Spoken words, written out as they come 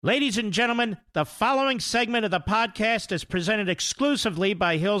Ladies and gentlemen, the following segment of the podcast is presented exclusively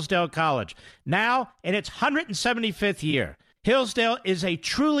by Hillsdale College. Now, in its 175th year, Hillsdale is a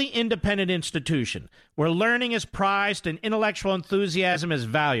truly independent institution where learning is prized and intellectual enthusiasm is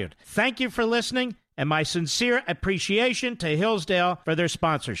valued. Thank you for listening, and my sincere appreciation to Hillsdale for their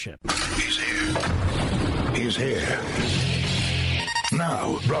sponsorship. He's here. He's here.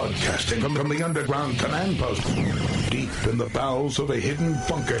 Now, broadcasting from the underground command post, deep in the bowels of a hidden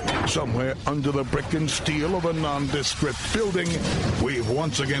bunker, somewhere under the brick and steel of a nondescript building, we've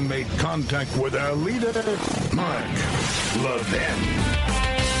once again made contact with our leader, Mark Levin.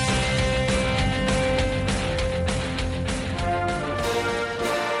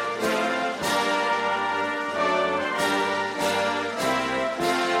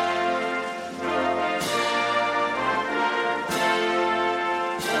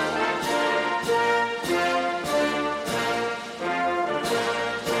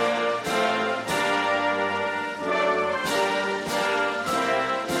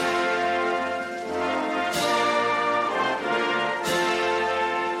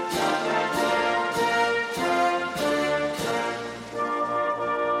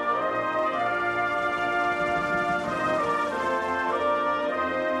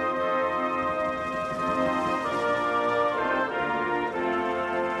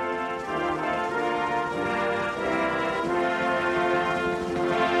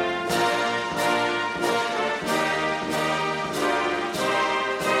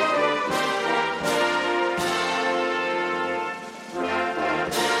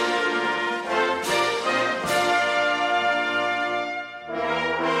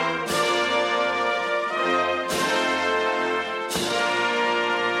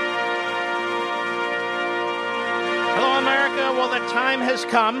 Has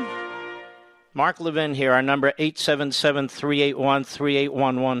come. Mark Levin here. Our number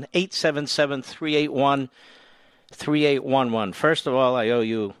 877-381-3811. 877-381-3811. First of all, I owe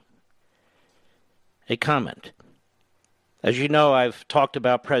you a comment. As you know, I've talked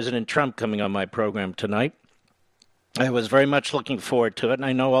about President Trump coming on my program tonight. I was very much looking forward to it, and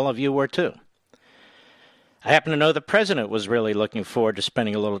I know all of you were too. I happen to know the president was really looking forward to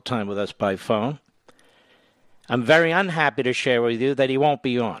spending a little time with us by phone. I'm very unhappy to share with you that he won't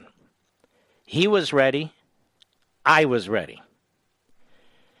be on. He was ready. I was ready.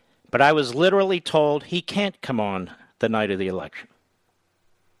 But I was literally told he can't come on the night of the election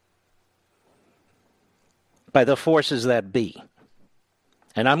by the forces that be.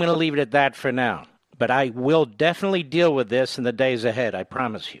 And I'm going to leave it at that for now. But I will definitely deal with this in the days ahead, I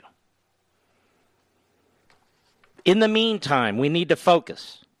promise you. In the meantime, we need to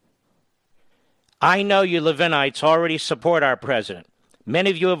focus. I know you Levinites already support our president. Many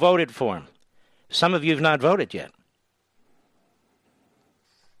of you have voted for him. Some of you have not voted yet.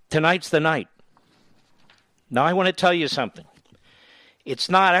 Tonight's the night. Now, I want to tell you something. It's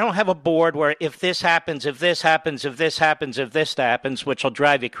not, I don't have a board where if this happens, if this happens, if this happens, if this happens, which will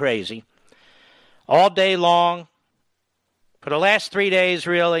drive you crazy. All day long, for the last 3 days,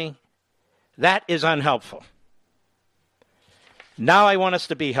 really, that is unhelpful. Now I want us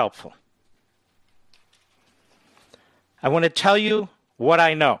to be helpful. I want to tell you what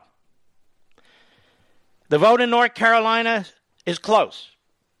I know. The vote in North Carolina is close.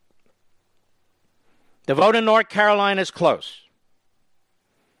 The vote in North Carolina is close.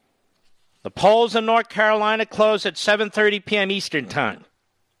 The polls in North Carolina close at 7:30 p.m. Eastern Time.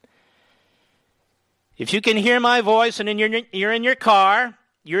 If you can hear my voice and you're in your car,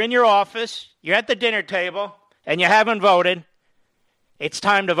 you're in your office, you're at the dinner table, and you haven't voted, it's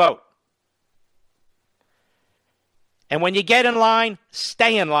time to vote. And when you get in line,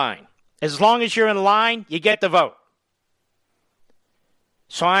 stay in line. As long as you're in line, you get the vote.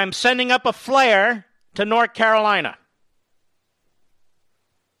 So I'm sending up a flare to North Carolina.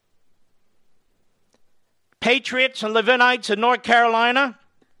 Patriots and Levinites in North Carolina,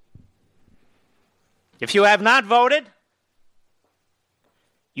 if you have not voted,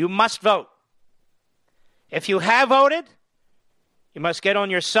 you must vote. If you have voted, you must get on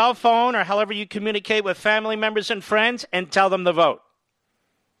your cell phone or however you communicate with family members and friends and tell them to vote.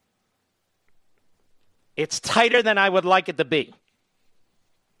 It's tighter than I would like it to be.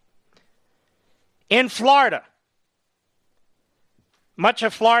 In Florida, much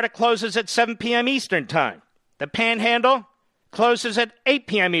of Florida closes at 7 p.m. Eastern Time. The Panhandle closes at 8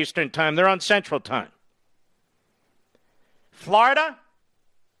 p.m. Eastern Time. They're on Central Time. Florida,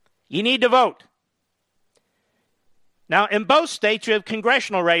 you need to vote. Now, in both states, you have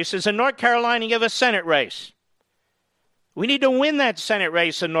congressional races. In North Carolina, you have a Senate race. We need to win that Senate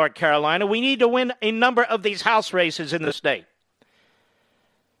race in North Carolina. We need to win a number of these House races in the state.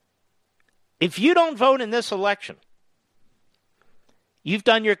 If you don't vote in this election, you've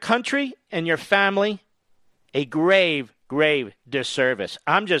done your country and your family a grave, grave disservice.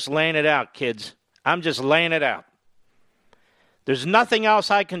 I'm just laying it out, kids. I'm just laying it out. There's nothing else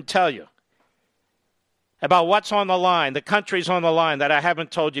I can tell you about what's on the line, the country's on the line, that I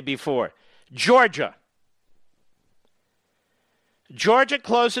haven't told you before. Georgia. Georgia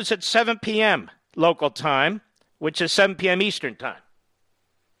closes at 7 p.m. local time, which is 7 p.m. Eastern time.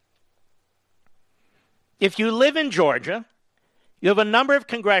 If you live in Georgia, you have a number of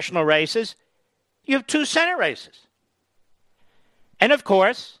congressional races. You have 2 Senate races. And, of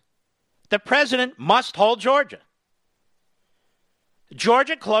course, the president must hold Georgia.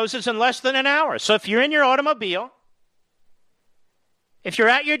 Georgia closes in less than an hour. So if you're in your automobile, if you're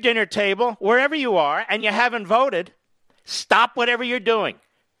at your dinner table, wherever you are, and you haven't voted, stop whatever you're doing.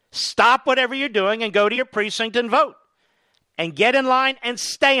 Stop whatever you're doing and go to your precinct and vote. And get in line and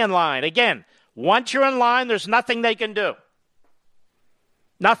stay in line. Again, once you're in line, there's nothing they can do.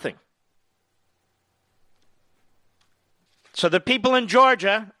 Nothing. So the people in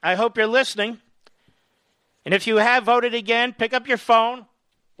Georgia, I hope you're listening. And if you have voted again, pick up your phone,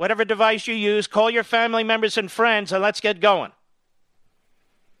 whatever device you use, call your family members and friends, and let's get going.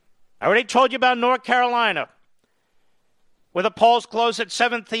 I already told you about North Carolina, where the polls close at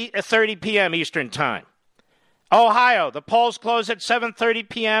 7:30 p.m. Eastern Time. Ohio, the polls close at 7:30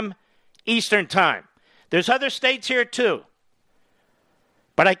 p.m. Eastern Time. There's other states here too.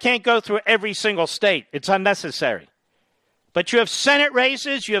 But I can't go through every single state. It's unnecessary. But you have Senate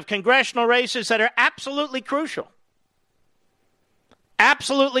races, you have congressional races that are absolutely crucial.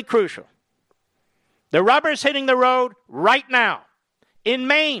 Absolutely crucial. The rubber's hitting the road right now. In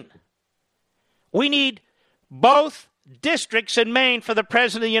Maine, we need both districts in Maine for the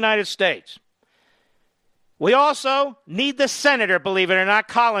President of the United States. We also need the senator, believe it or not,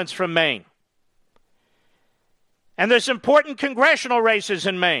 Collins from Maine. And there's important congressional races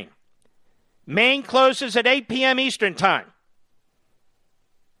in Maine. Maine closes at 8 p.m. Eastern Time.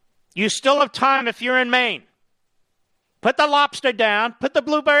 You still have time if you're in Maine. Put the lobster down. Put the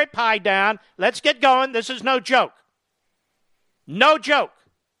blueberry pie down. Let's get going. This is no joke. No joke.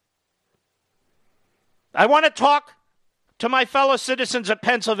 I want to talk to my fellow citizens of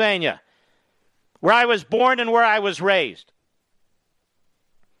Pennsylvania, where I was born and where I was raised.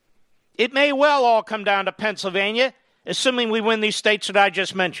 It may well all come down to Pennsylvania, assuming we win these states that I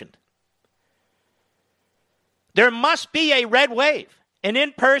just mentioned. There must be a red wave, an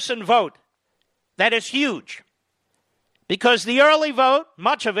in-person vote that is huge. Because the early vote,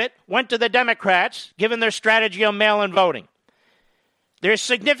 much of it, went to the Democrats, given their strategy on mail-in voting. There's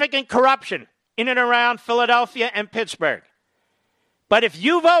significant corruption in and around Philadelphia and Pittsburgh. But if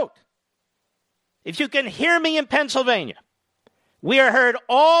you vote, if you can hear me in Pennsylvania, we are heard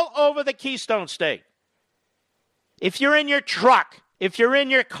all over the Keystone State. If you're in your truck, if you're in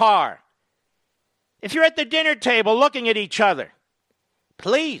your car, if you're at the dinner table looking at each other,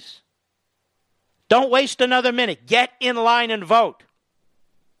 please, don't waste another minute. Get in line and vote.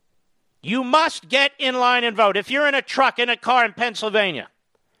 You must get in line and vote. If you're in a truck, in a car in Pennsylvania,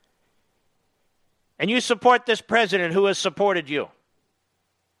 and you support this president who has supported you,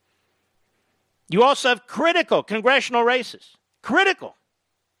 you also have critical congressional races. Critical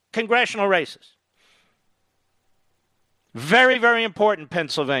congressional races. Very, very important,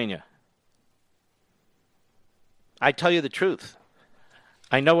 Pennsylvania. I tell you the truth.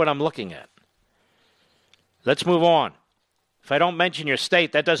 I know what I'm looking at. Let's move on. If I don't mention your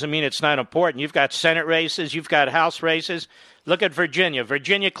state, that doesn't mean it's not important. You've got Senate races. You've got House races. Look at Virginia.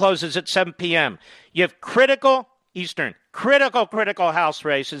 Virginia closes at 7 p.m. You have critical House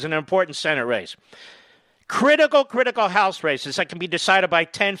races and an important Senate race. Critical House races that can be decided by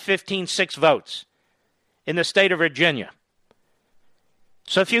 10, 15, 6 votes in the state of Virginia.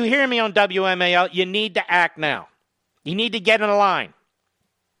 So if you hear me on WMAL, you need to act now. You need to get in line.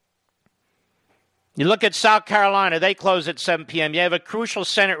 You look at South Carolina, they close at 7 p.m. You have a crucial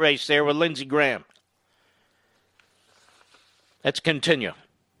Senate race there with Lindsey Graham. Let's continue.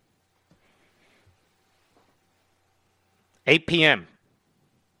 8 p.m.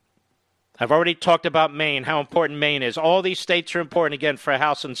 I've already talked about Maine, how important Maine is. All these states are important, again, for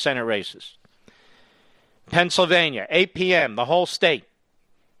House and Senate races. Pennsylvania, 8 p.m., the whole state.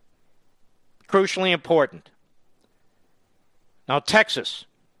 Crucially important. Now, Texas.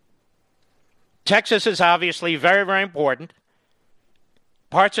 Texas is obviously very, very important.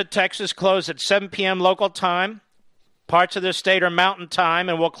 Parts of Texas close at 7 p.m. local time. Parts of the state are mountain time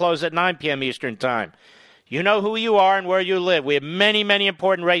and will close at 9 p.m. Eastern time. You know who you are and where you live. We have many, many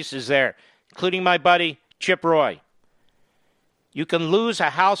important races there, including my buddy Chip Roy. you can lose a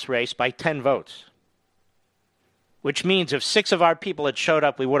House race by 10 votes, which means if 6 of our people had showed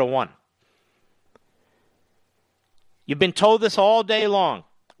up, we would have won. You've been told this all day long.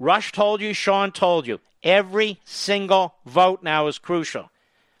 Rush told you, Sean told you. Every single vote now is crucial.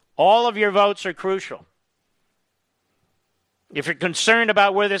 All of your votes are crucial. If you're concerned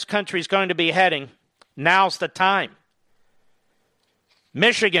about where this country is going to be heading, now's the time.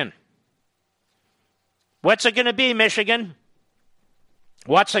 Michigan. What's it going to be, Michigan?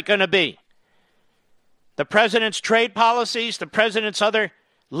 What's it going to be? The president's trade policies, the president's other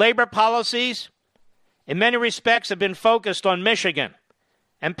labor policies, in many respects have been focused on Michigan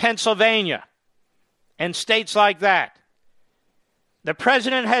and Pennsylvania and states like that. The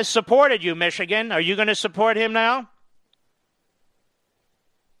president has supported you, Michigan. Are you going to support him now?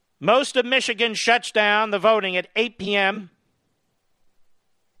 Most of Michigan shuts down the voting at 8 p.m.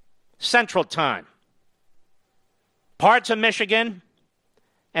 Central Time. Parts of Michigan,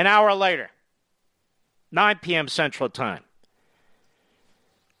 an hour later, 9 p.m. Central Time.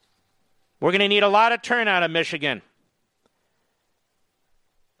 We're going to need a lot of turnout in Michigan.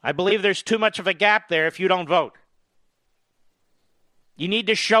 I believe there's too much of a gap there if you don't vote. You need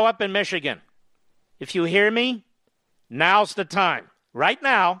to show up in Michigan. If you hear me, now's the time. Right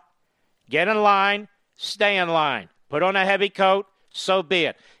now, get in line, stay in line. Put on a heavy coat, so be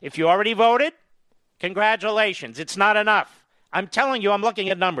it. If you already voted, congratulations. It's not enough. I'm telling you, I'm looking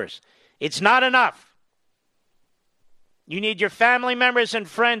at numbers. It's not enough. You need your family members and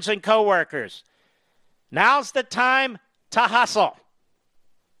friends and coworkers. Now's the time to hustle.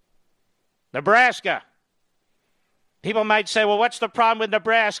 Nebraska. People might say, well, what's the problem with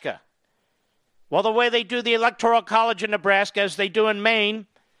Nebraska? Well, the way they do the Electoral College in Nebraska, as they do in Maine,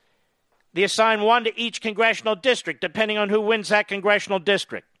 they assign 1 to each congressional district, depending on who wins that congressional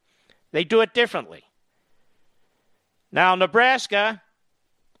district. They do it differently. Now, Nebraska,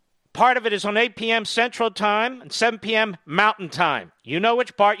 part of it is on 8 p.m. Central Time and 7 p.m. Mountain Time. You know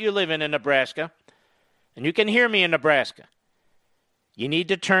which part you live in Nebraska, and you can hear me in Nebraska. You need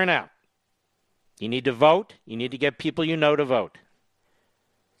to turn out. You need to vote. You need to get people you know to vote.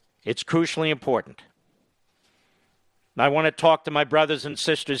 It's crucially important. And I want to talk to my brothers and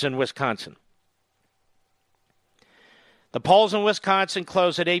sisters in Wisconsin. The polls in Wisconsin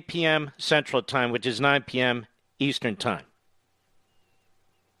close at 8 p.m. Central Time, which is 9 p.m. Eastern Time.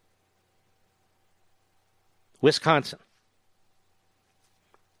 Wisconsin.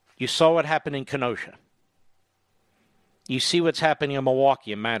 You saw what happened in Kenosha. You see what's happening in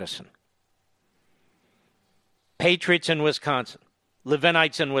Milwaukee and Madison. Patriots in Wisconsin.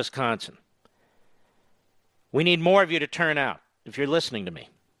 Levinites in Wisconsin. We need more of you to turn out, if you're listening to me.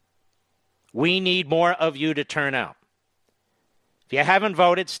 We need more of you to turn out. If you haven't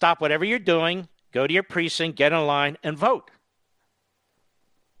voted, stop whatever you're doing, go to your precinct, get in line, and vote.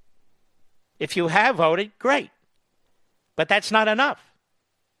 If you have voted, great. But that's not enough.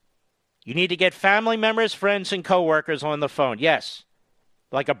 You need to get family members, friends, and coworkers on the phone. Yes,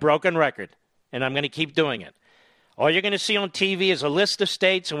 like a broken record, and I'm going to keep doing it. All you're going to see on TV is a list of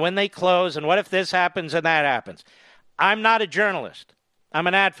states and when they close and what if this happens and that happens. I'm not a journalist. I'm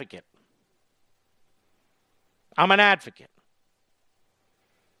an advocate. I'm an advocate.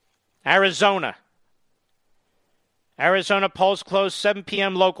 Arizona. Arizona polls close 7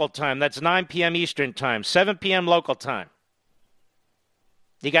 p.m. local time. That's 9 p.m. Eastern time. 7 p.m. local time.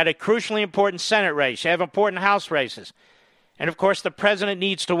 You got a crucially important Senate race. You have important House races. And, of course, the president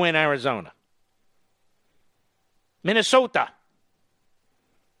needs to win Arizona. Minnesota.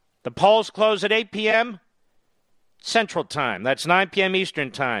 The polls close at 8 p.m. Central Time. That's 9 p.m. Eastern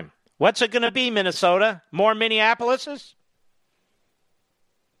Time. What's it going to be, Minnesota? More Minneapolises?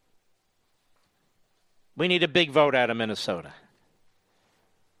 We need a big vote out of Minnesota.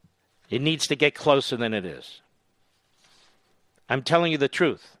 It needs to get closer than it is. I'm telling you the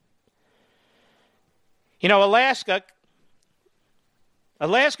truth. You know, Alaska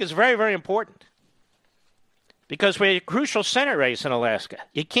is very, very important. Because we have a crucial Senate race in Alaska.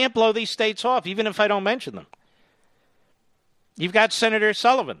 You can't blow these states off, even if I don't mention them. You've got Senator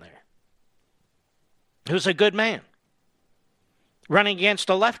Sullivan there, who's a good man, running against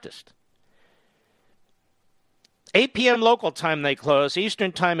a leftist. 8 p.m. local time they close.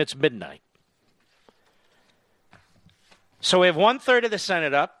 Eastern time, it's midnight. So we have 1/3 of the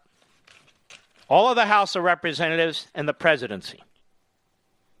Senate up, all of the House of Representatives, and the presidency.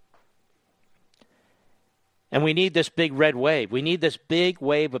 And we need this big red wave. We need this big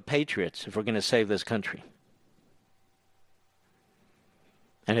wave of patriots if we're going to save this country.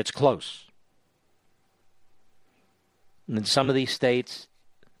 And it's close. And in some of these states,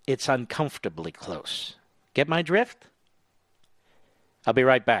 it's uncomfortably close. Get my drift? I'll be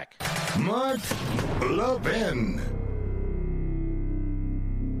right back. Mark Levin.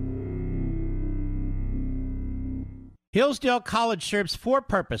 Hillsdale College serves 4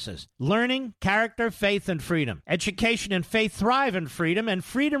 purposes: learning, character, faith, and freedom. Education and faith thrive in freedom, and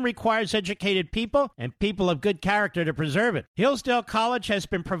freedom requires educated people and people of good character to preserve it. Hillsdale College has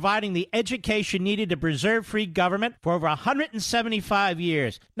been providing the education needed to preserve free government for over 175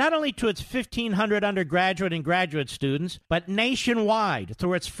 years, not only to its 1,500 undergraduate and graduate students, but nationwide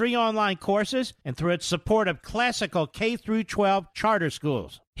through its free online courses and through its support of classical K-12 charter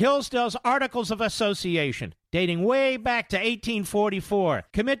schools. Hillsdale's Articles of Association, dating way back to 1844,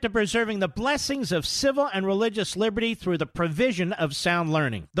 commit to preserving the blessings of civil and religious liberty through the provision of sound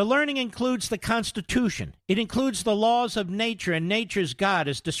learning. The learning includes the Constitution. It includes the laws of nature and nature's God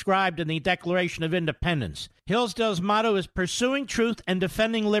as described in the Declaration of Independence. Hillsdale's motto is pursuing truth and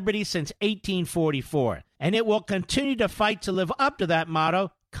defending liberty since 1844, and it will continue to fight to live up to that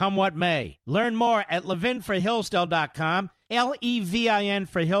motto, come what may. Learn more at levinforhillsdale.com, Levin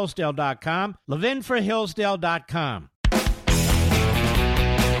for Hillsdale.com, levinforhillsdale.com.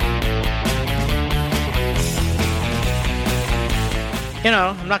 You know,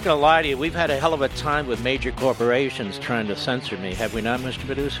 I'm not going to lie to you. We've had a hell of a time with major corporations trying to censor me, have we not, Mr.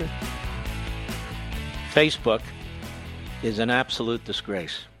 Producer? Facebook is an absolute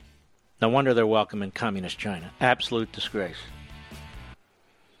disgrace. No wonder they're welcome in communist China. Absolute disgrace.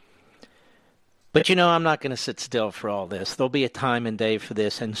 But you know, I'm not going to sit still for all this. There'll be a time and day for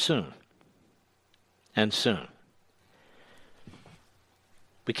this, and soon. And soon.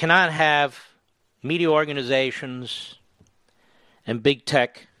 We cannot have media organizations and big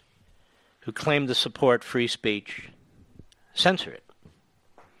tech who claim to support free speech censor it.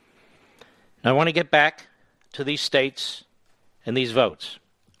 Now, I want to get back to these states and these votes.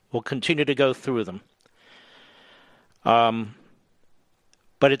 We'll continue to go through them.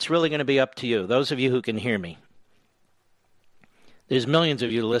 But it's really going to be up to you, those of you who can hear me. There's millions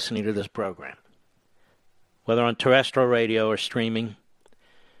of you listening to this program, whether on terrestrial radio or streaming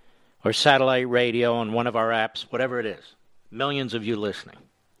or satellite radio on one of our apps, whatever it is. Millions of you listening.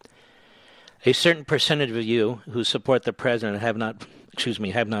 A certain percentage of you who support the president have not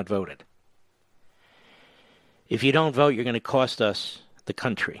voted. If you don't vote, you're going to cost us the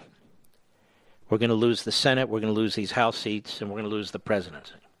country. We're going to lose the Senate, we're going to lose these House seats, and we're going to lose the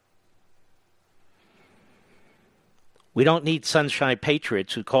presidency. We don't need sunshine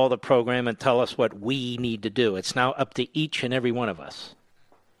patriots who call the program and tell us what we need to do. It's now up to each and every one of us.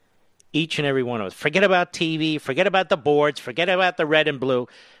 Each and every one of us. Forget about TV, forget about the boards, forget about the red and blue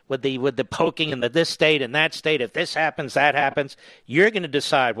with the poking in this state and that state. If this happens, that happens. You're going to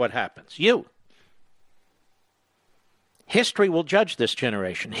decide what happens. You. History will judge this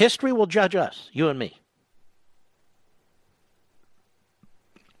generation. History will judge us, you and me.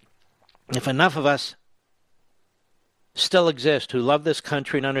 If enough of us still exist who love this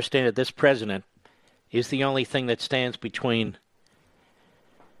country and understand that this president is the only thing that stands between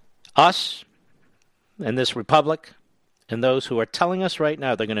us and this republic and those who are telling us right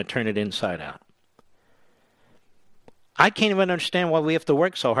now they're going to turn it inside out. I can't even understand why we have to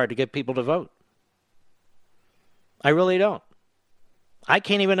work so hard to get people to vote. I really don't. I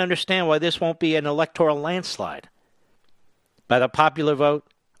can't even understand why this won't be an electoral landslide by the popular vote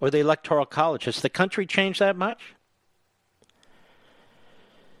or the electoral college. Has the country changed that much?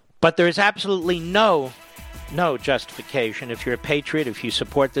 But there is absolutely no justification if you're a patriot, if you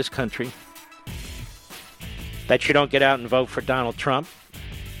support this country, that you don't get out and vote for Donald Trump.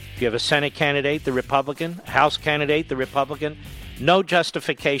 If you have a Senate candidate, the Republican, House candidate, the Republican, no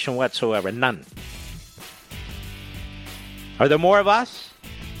justification whatsoever, none. Are there more of us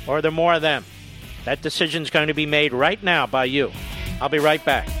or are there more of them? That decision's going to be made right now by you. I'll be right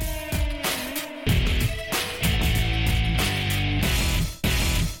back.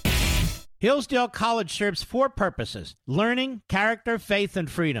 Hillsdale College serves 4 purposes: learning, character, faith, and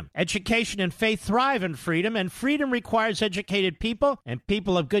freedom. Education and faith thrive in freedom, and freedom requires educated people and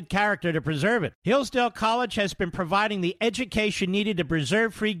people of good character to preserve it. Hillsdale College has been providing the education needed to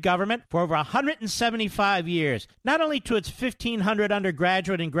preserve free government for over 175 years, not only to its 1,500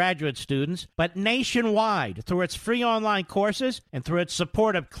 undergraduate and graduate students, but nationwide through its free online courses and through its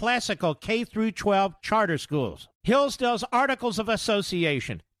support of classical K-12 charter schools. Hillsdale's Articles of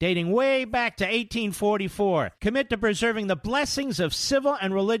Association, dating way back to 1844, commit to preserving the blessings of civil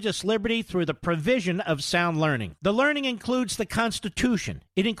and religious liberty through the provision of sound learning. The learning includes the Constitution.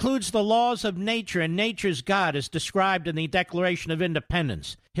 It includes the laws of nature and nature's God as described in the Declaration of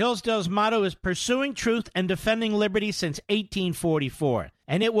Independence. Hillsdale's motto is pursuing truth and defending liberty since 1844,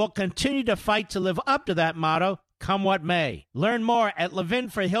 and it will continue to fight to live up to that motto, come what may. Learn more at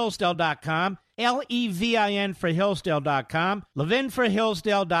levinforhillsdale.com, Levin for Hillsdale.com,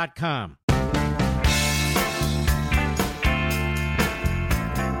 levinforhillsdale.com.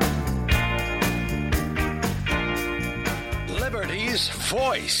 Liberty's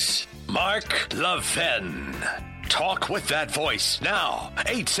voice, Mark Levin. Talk with that voice now.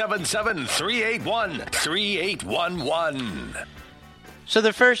 877-381-3811. So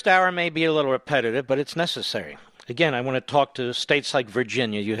the first hour may be a little repetitive, but it's necessary. Again, I want to talk to states like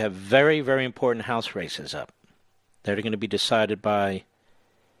Virginia. You have very, very important House races up that are going to be decided by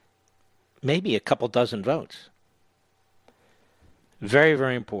maybe a couple dozen votes. Very,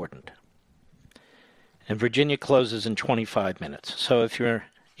 very important. And Virginia closes in 25 minutes. So if you're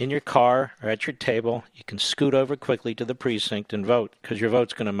in your car or at your table, you can scoot over quickly to the precinct and vote, because your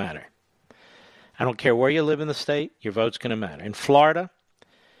vote's going to matter. I don't care where you live in the state, your vote's going to matter. In Florida,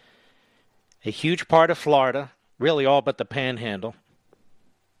 a huge part of Florida, really all but the Panhandle,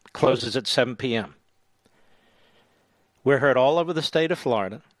 closes at 7 p.m. We're heard all over the state of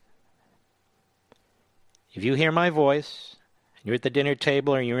Florida. If you hear my voice, and you're at the dinner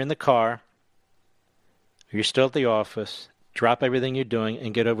table or you're in the car, or you're still at the office, drop everything you're doing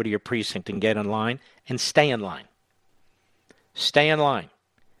and get over to your precinct and get in line and stay in line. Stay in line.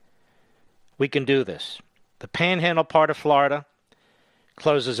 We can do this. The Panhandle part of Florida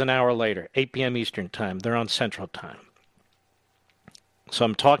closes an hour later, 8 p.m. Eastern Time. They're on Central Time. So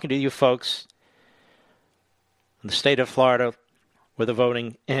I'm talking to you folks in the state of Florida where the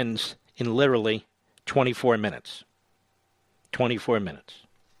voting ends in literally 24 minutes. 24 minutes.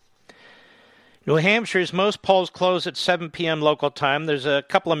 New Hampshire's most polls close at 7 p.m. local time. There's a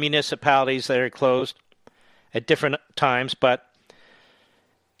couple of municipalities that are closed at different times, but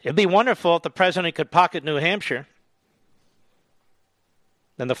it'd be wonderful if the president could pocket New Hampshire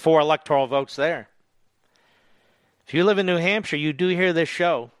and the 4 electoral votes there. If you live in New Hampshire, you do hear this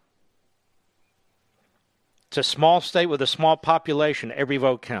show. It's a small state with a small population. Every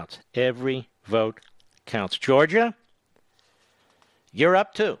vote counts. Every vote counts. Georgia, you're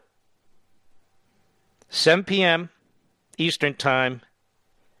up too. 7 p.m. Eastern Time,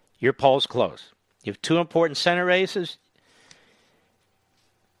 your polls close. You have 2 important Senate races,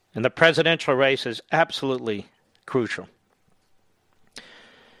 and the presidential race is absolutely crucial.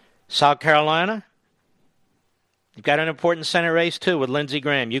 South Carolina, you've got an important Senate race too with Lindsey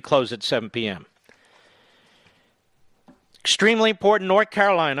Graham. You close at 7 p.m. Extremely important North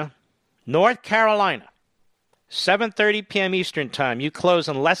Carolina, 7:30 p.m. Eastern Time. You close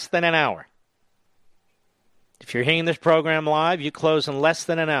in less than an hour. If you're hearing this program live, you close in less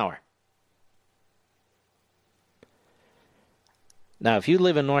than an hour. Now, if you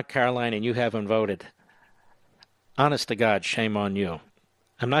live in North Carolina and you haven't voted, honest to God, shame on you.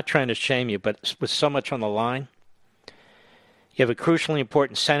 I'm not trying to shame you, but with so much on the line, you have a crucially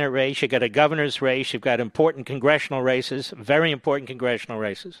important Senate race, you've got a governor's race, you've got important congressional races, very important congressional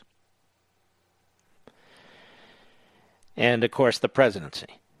races, and, of course, the presidency.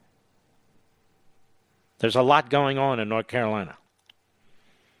 There's a lot going on in North Carolina.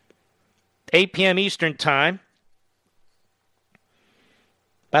 8 p.m. Eastern Time.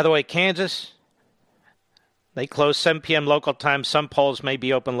 By the way, Kansas, they close 7 p.m. local time. Some polls may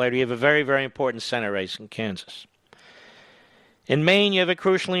be open later. You have a very, very important Senate race in Kansas. In Maine, you have a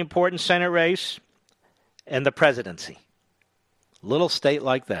crucially important Senate race and the presidency. Little state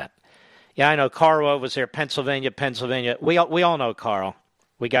like that. Yeah, I know Carl was there, Pennsylvania. We all know Carl.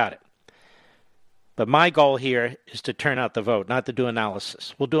 We got it. But my goal here is to turn out the vote, not to do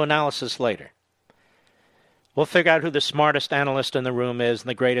analysis. We'll do analysis later. We'll figure out who the smartest analyst in the room is and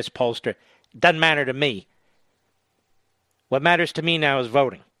the greatest pollster. It doesn't matter to me. What matters to me now is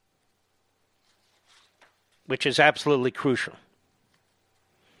voting, which is absolutely crucial.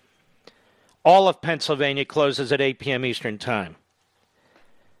 All of Pennsylvania closes at 8 p.m. Eastern Time.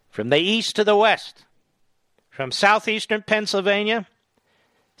 From the east to the west, from southeastern Pennsylvania,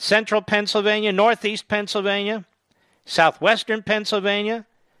 central Pennsylvania, northeast Pennsylvania, southwestern Pennsylvania,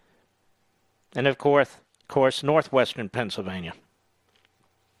 and of course, northwestern Pennsylvania.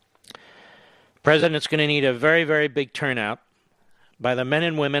 The president's going to need a very, very big turnout by the men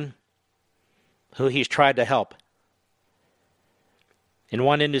and women who he's tried to help in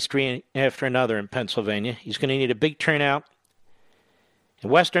one industry after another in Pennsylvania. He's going to need a big turnout in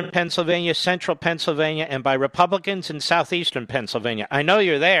western Pennsylvania, central Pennsylvania, and by Republicans in southeastern Pennsylvania. I know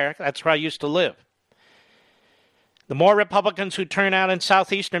you're there. That's where I used to live. The more Republicans who turn out in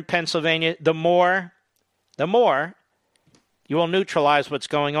southeastern Pennsylvania, the more you will neutralize what's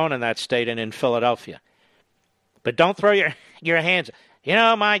going on in that state and in Philadelphia. But don't throw your hands. You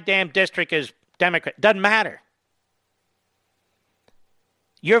know, my damn district is Democrat. Doesn't matter.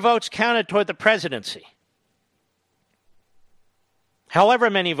 your vote's counted toward the presidency. However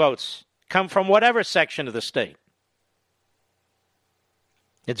many votes come from whatever section of the state.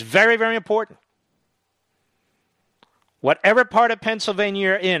 It's very, very important. Whatever part of Pennsylvania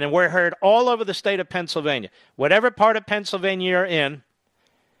you're in, and we're heard all over the state of Pennsylvania, whatever part of Pennsylvania you're in,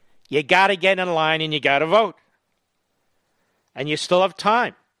 you got to get in line and you got to vote. And you still have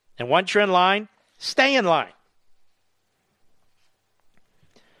time. And once you're in line, stay in line.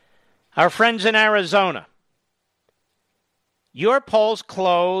 Our friends in Arizona, your polls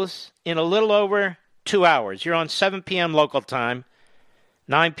close in a little over 2 hours. You're on 7 p.m. local time,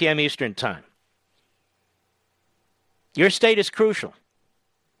 9 p.m. Eastern time. Your state is crucial.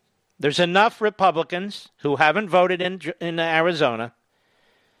 There's enough Republicans who haven't voted in Arizona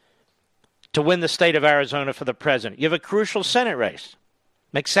to win the state of Arizona for the president. You have a crucial Senate race.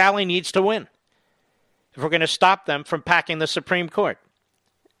 McSally needs to win if we're going to stop them from packing the Supreme Court.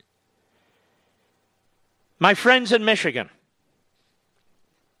 My friends in Michigan.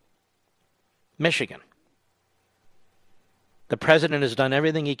 The president has done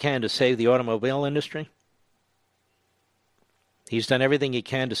everything he can to save the automobile industry. He's done everything he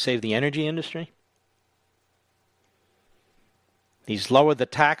can to save the energy industry. He's lowered the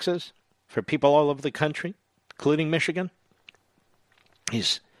taxes for people all over the country, including Michigan.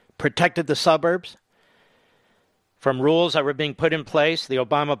 He's protected the suburbs from rules that were being put in place, the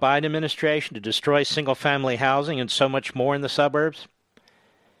Obama-Biden administration, to destroy single-family housing and so much more in the suburbs.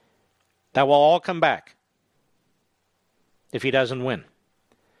 That will all come back if he doesn't win.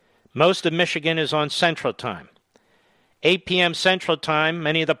 Most of Michigan is on Central Time. 8 p.m. Central Time,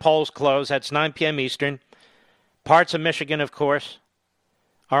 many of the polls close. That's 9 p.m. Eastern. Parts of Michigan, of course,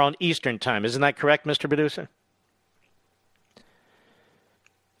 are on Eastern Time. Isn't that correct, Mr. Producer?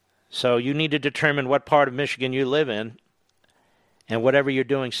 So you need to determine what part of Michigan you live in, and whatever you're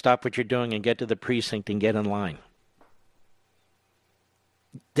doing, stop what you're doing and get to the precinct and get in line.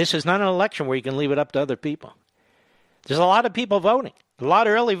 This is not an election where you can leave it up to other people. There's a lot of people voting, a lot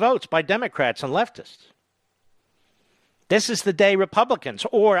of early votes by Democrats and leftists. This is the day Republicans,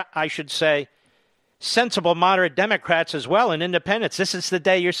 or I should say, sensible, moderate Democrats as well, and independents, this is the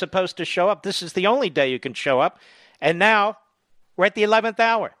day you're supposed to show up. This is the only day you can show up. And now we're at the 11th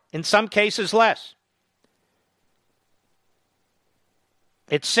hour, in some cases less.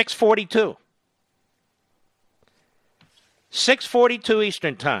 It's 6:42. 6:42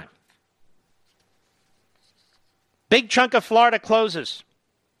 Eastern Time. Big chunk of Florida closes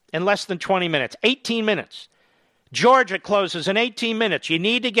in less than 20 minutes, 18 minutes. Georgia closes in 18 minutes. You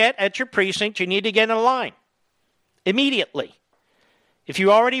need to get at your precinct. You need to get in line immediately. If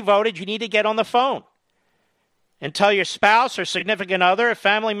you already voted, you need to get on the phone and tell your spouse or significant other, a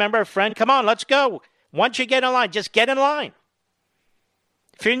family member, a friend, come on, let's go. Once you get in line, just get in line.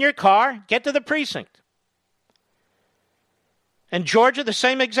 If you're in your car, get to the precinct. And Georgia, the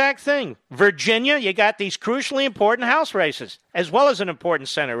same exact thing. Virginia, you got these crucially important House races, as well as an important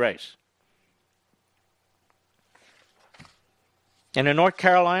Senate race. And in North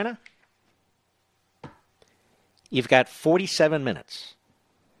Carolina, you've got 47 minutes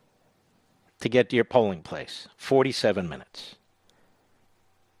to get to your polling place. 47 minutes.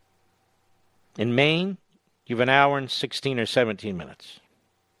 In Maine, you have an hour and 16 or 17 minutes.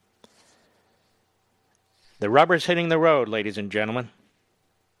 The rubber's hitting the road, ladies and gentlemen.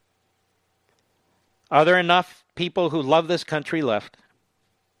 Are there enough people who love this country left?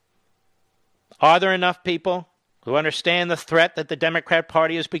 Are there enough people who understand the threat that the Democrat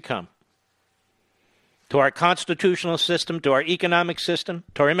Party has become to our constitutional system, to our economic system,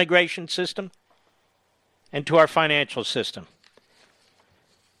 to our immigration system, and to our financial system?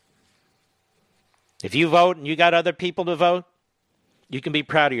 If you vote and you got other people to vote, you can be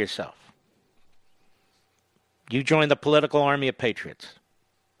proud of yourself. You joined the political army of patriots.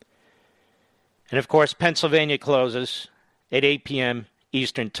 And of course, Pennsylvania closes at 8 p.m.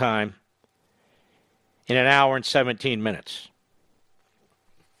 Eastern Time in an hour and 17 minutes.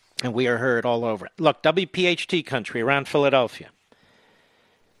 And we are heard all over. Look, WPHT country around Philadelphia.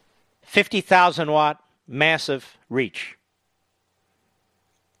 50,000 watt, massive reach.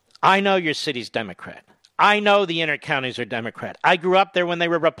 I know your city's Democrat. I know the inner counties are Democrat. I grew up there when they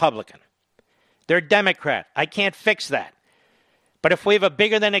were Republican. They're Democrat. I can't fix that. But if we have a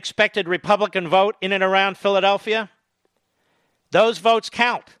bigger than expected Republican vote in and around Philadelphia, those votes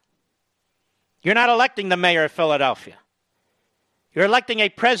count. You're not electing the mayor of Philadelphia. You're electing a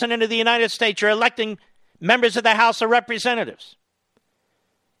president of the United States. You're electing members of the House of Representatives.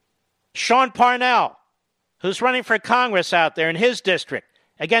 Sean Parnell, who's running for Congress out there in his district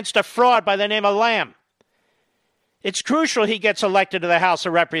against a fraud by the name of Lamb. It's crucial he gets elected to the House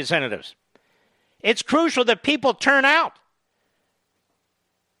of Representatives. It's crucial that people turn out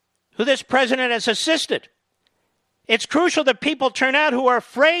who this president has assisted. It's crucial that people turn out who are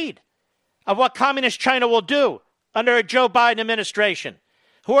afraid of what communist China will do under a Joe Biden administration,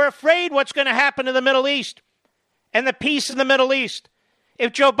 who are afraid what's going to happen to the Middle East and the peace in the Middle East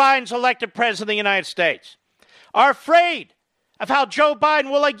if Joe Biden's elected president of the United States, are afraid of how Joe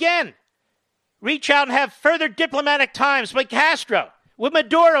Biden will again reach out and have further diplomatic ties with Castro, with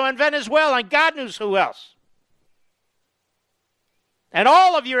Maduro in Venezuela, and God knows who else. And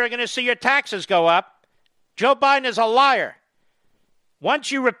all of you are going to see your taxes go up. Joe Biden is a liar.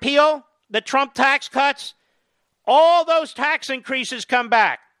 Once you repeal the Trump tax cuts, all those tax increases come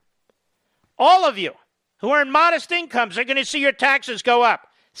back. All of you who earn modest incomes are going to see your taxes go up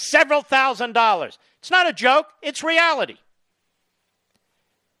several $1,000s. It's not a joke. It's reality.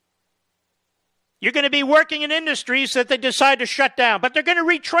 You're going to be working in industries that they decide to shut down, but they're going to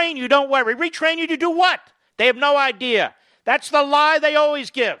retrain you, don't worry. Retrain you to do what? They have no idea. That's the lie they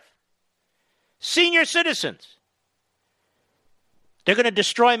always give. Senior citizens. They're going to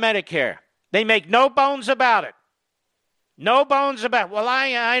destroy Medicare. They make no bones about it. No bones about it. Well,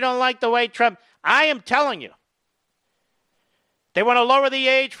 I don't like the way Trump... I am telling you. They want to lower the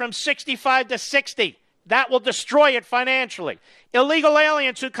age from 65 to 60. That will destroy it financially. Illegal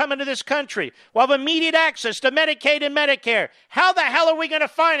aliens who come into this country will have immediate access to Medicaid and Medicare. How the hell are we going to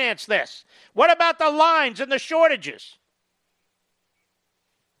finance this? What about the lines and the shortages?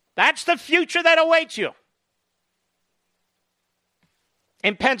 That's the future that awaits you.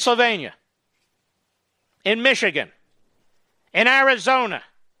 In Pennsylvania, in Michigan, in Arizona,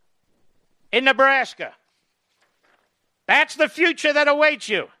 in Nebraska. That's the future that awaits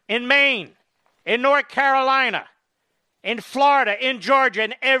you. In Maine, in North Carolina, in Florida, in Georgia,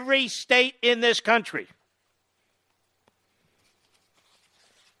 in every state in this country.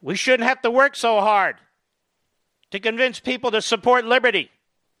 We shouldn't have to work so hard to convince people to support liberty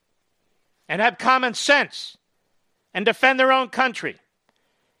and have common sense and defend their own country.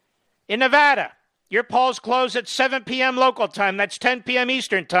 In Nevada, your polls close at 7 p.m. local time. That's 10 p.m.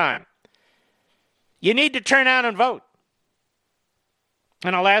 Eastern time. You need to turn out and vote.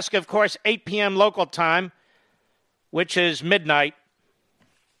 In Alaska, of course, 8 p.m. local time, which is midnight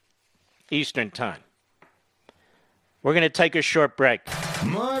Eastern time. We're going to take a short break.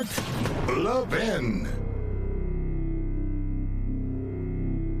 Mark Levin.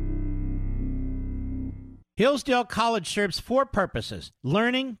 Hillsdale College serves four purposes: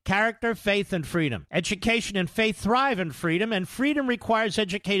 learning, character, faith, and freedom. Education and faith thrive in freedom, and freedom requires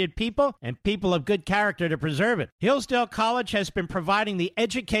educated people and people of good character to preserve it. Hillsdale College has been providing the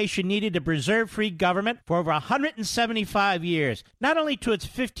education needed to preserve free government for over 175 years, not only to its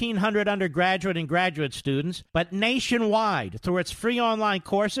 1,500 undergraduate and graduate students, but nationwide through its free online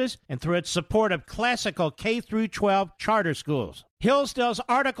courses and through its support of classical K-12 charter schools. Hillsdale's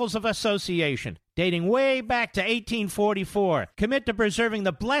Articles of Association, dating way back to 1844, commit to preserving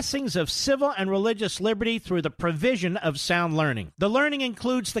the blessings of civil and religious liberty through the provision of sound learning. The learning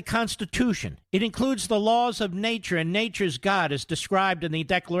includes the Constitution. It includes the laws of nature and nature's God as described in the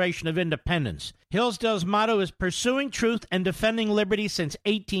Declaration of Independence. Hillsdale's motto is pursuing truth and defending liberty since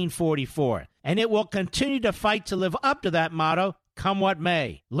 1844, and it will continue to fight to live up to that motto, come what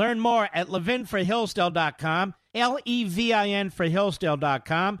may. Learn more at levinforhillsdale.com, Levin for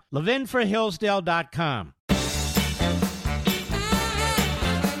Hillsdale.com, levinforhillsdale.com.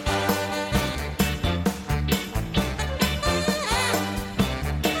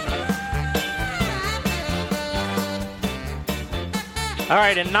 All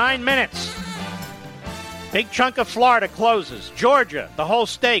right, in 9 minutes, big chunk of Florida closes. Georgia, the whole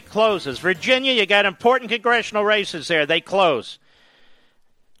state closes. Virginia, you got important congressional races there. They close.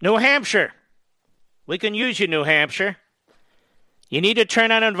 New Hampshire. We can use you, New Hampshire. You need to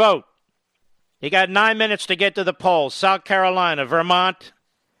turn out and vote. You got 9 minutes to get to the polls. South Carolina, Vermont.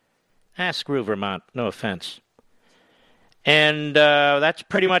 Screw Vermont. No offense. And that's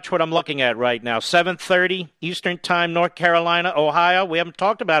pretty much what I'm looking at right now. 7:30 Eastern Time, North Carolina, Ohio. We haven't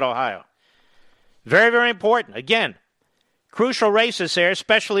talked about Ohio. Very, very important. Again, crucial races there,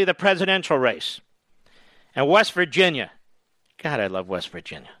 especially the presidential race. And West Virginia. God, I love West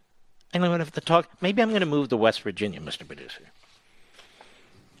Virginia. I don't have to talk. Maybe I'm going to move to West Virginia, Mr. Producer.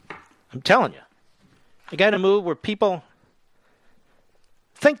 I'm telling you. You got to move where people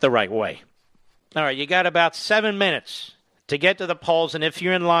think the right way. All right, you got about 7 minutes to get to the polls, and if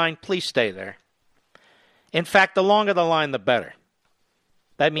you're in line, please stay there. In fact, the longer the line, the better.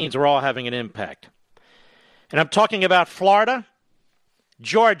 That means we're all having an impact. And I'm talking about Florida,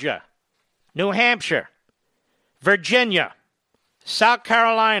 Georgia, New Hampshire, Virginia, South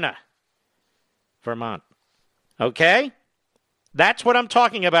Carolina, Vermont. Okay? That's what I'm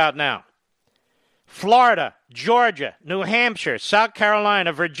talking about now. Florida, Georgia, New Hampshire, South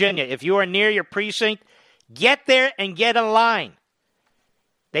Carolina, Virginia. If you are near your precinct, get there and get in line.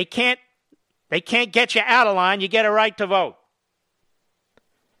 They can't get you out of line. You get a right to vote.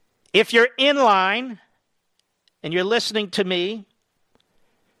 If you're in line and you're listening to me,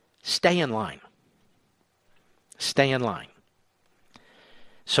 stay in line. Stay in line.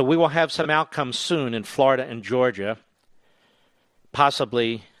 So we will have some outcomes soon in Florida and Georgia,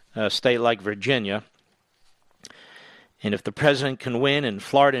 possibly a state like Virginia. And if the president can win in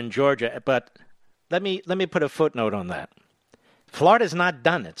Florida and Georgia, but let me put a footnote on that. Florida's not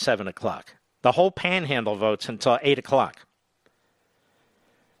done at 7 o'clock. The whole panhandle votes until 8 o'clock.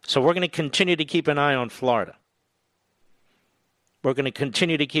 So we're going to continue to keep an eye on Florida. We're going to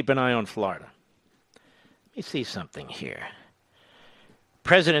continue to keep an eye on Florida. Let me see something here.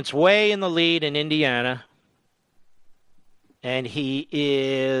 President's way in the lead in Indiana, and he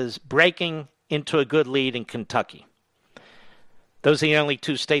is breaking into a good lead in Kentucky. Those are the only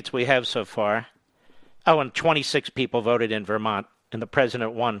two states we have so far. Oh, and 26 people voted in Vermont, and the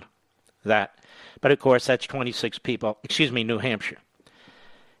president won that. But, of course, that's 26 people. New Hampshire.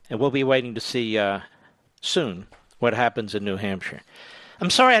 And we'll be waiting to see soon what happens in New Hampshire. I'm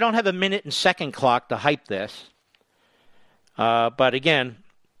sorry I don't have a minute and second clock to hype this. But, again,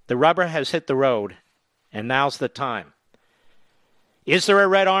 the rubber has hit the road, and now's the time. Is there a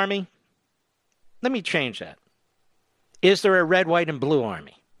red army? Let me change that. Is there a red, white, and blue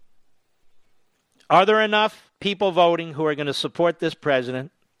army? Are there enough people voting who are going to support this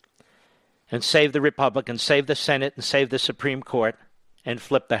president and save the Republicans, save the Senate, and save the Supreme Court, and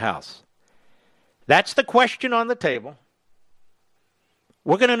flip the House? That's the question on the table.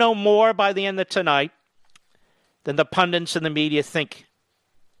 We're going to know more by the end of tonight than the pundits and the media think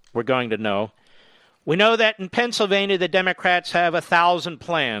we're going to know. We know that in Pennsylvania, the Democrats have 1,000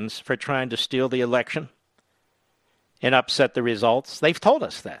 plans for trying to steal the election and upset the results. They've told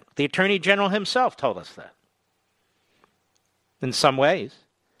us that. The Attorney General himself told us that. In some ways.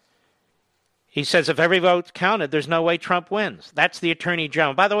 He says if every vote's counted, there's no way Trump wins. That's the Attorney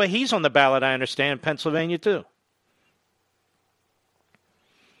General. By the way, he's on the ballot, I understand, in Pennsylvania, too.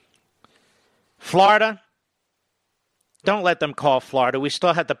 Florida, don't let them call Florida. We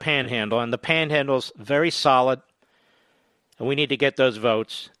still have the Panhandle, and the Panhandle's very solid, and we need to get those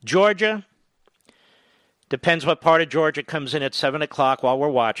votes. Georgia, depends what part of Georgia comes in at 7 o'clock while we're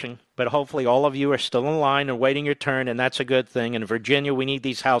watching, but hopefully all of you are still in line and waiting your turn, and that's a good thing. In Virginia, we need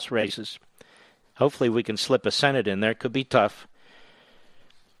these House races. Hopefully we can slip a Senate in there. It could be tough.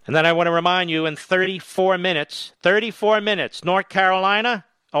 And then I want to remind you, in 34 minutes, North Carolina,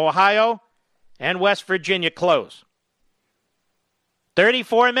 Ohio, and West Virginia close.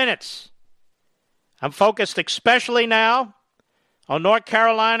 34 minutes. I'm focused especially now on North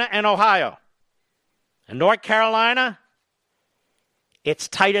Carolina and Ohio. In North Carolina, it's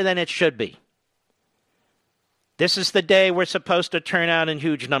tighter than it should be. This is the day we're supposed to turn out in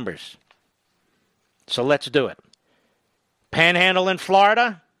huge numbers. So let's do it. Panhandle in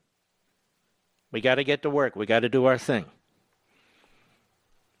Florida, we got to get to work. We got to do our thing.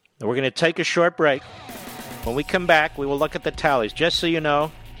 And we're going to take a short break. When we come back, we will look at the tallies. Just so you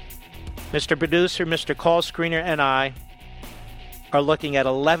know, Mr. Producer, Mr. Call Screener, and I are looking at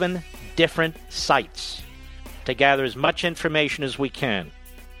 11 different sites to gather as much information as we can.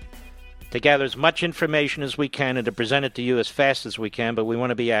 And to present it to you as fast as we can, but we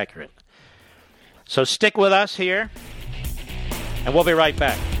want to be accurate. So stick with us here, and we'll be right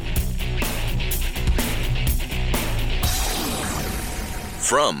back.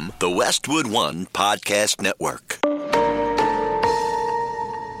 From the Westwood One Podcast Network.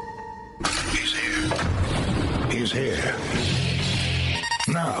 He's here.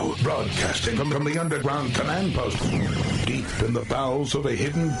 Now, broadcasting from the underground command post, deep in the bowels of a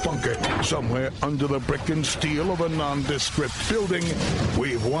hidden bunker, somewhere under the brick and steel of a nondescript building,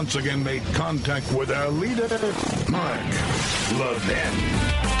 we've once again made contact with our leader, Mark Levin.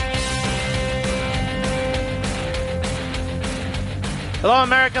 Hello,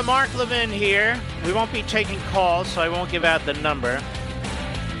 America. Mark Levin here. We won't be taking calls, so I won't give out the number.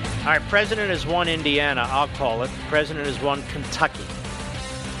 All right, President has won Indiana, I'll call it. President has won Kentucky.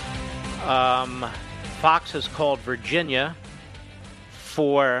 Fox has called Virginia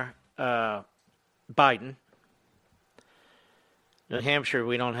for Biden. New Hampshire,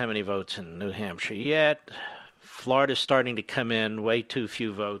 we don't have any votes in New Hampshire yet. Florida's starting to come in, way too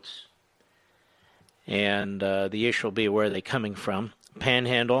few votes. And the issue will be where they're coming from.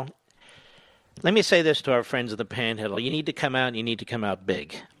 Panhandle. Let me say this to our friends of the Panhandle. You need to come out, and you need to come out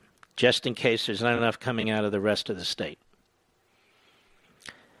big, just in case there's not enough coming out of the rest of the state.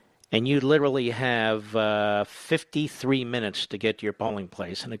 And you literally have 53 minutes to get to your polling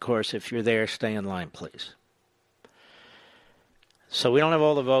place. And, of course, if you're there, stay in line, please. So we don't have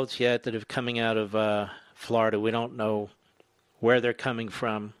all the votes yet that are coming out of Florida. We don't know where they're coming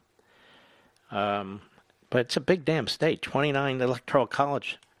from. But it's a big damn state, 29 electoral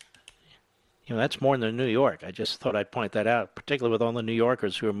college. You know, that's more than New York. I just thought I'd point that out, particularly with all the New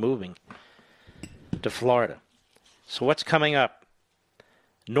Yorkers who are moving to Florida. So what's coming up?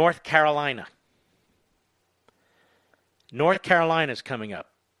 North Carolina. North Carolina's coming up.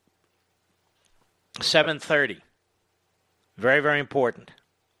 7:30. Very, very important.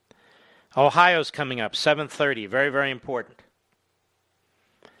 Ohio's coming up. 7:30. Very, very important.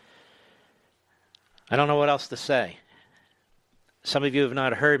 I don't know what else to say. Some of you have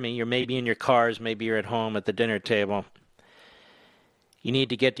not heard me. You're maybe in your cars. Maybe you're at home at the dinner table. You need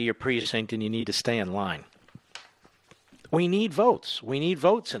to get to your precinct and you need to stay in line. We need votes. We need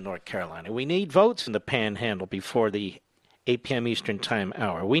votes in North Carolina. We need votes in the Panhandle before the 8 p.m. Eastern Time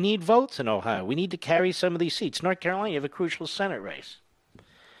hour. We need votes in Ohio. We need to carry some of these seats. North Carolina, you have a crucial Senate race.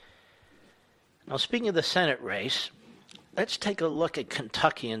 Now, speaking of the Senate race, let's take a look at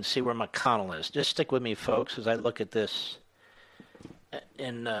Kentucky and see where McConnell is. Just stick with me, folks, as I look at this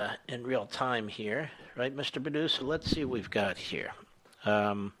in real time here. Right, Mr. Producer? Let's see what we've got here.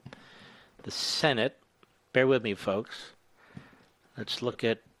 The Senate. Bear with me, folks. Let's look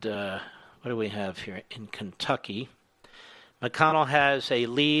at, what do we have here in Kentucky? McConnell has a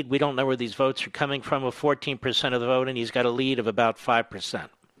lead. We don't know where these votes are coming from, of 14% of the vote, and he's got a lead of about 5%.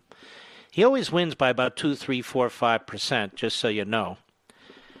 He always wins by about 2, 3, 4, 5%, just so you know.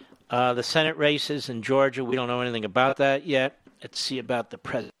 The Senate races in Georgia, we don't know anything about that yet. Let's see about the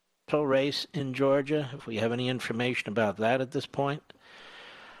presidential race in Georgia, if we have any information about that at this point.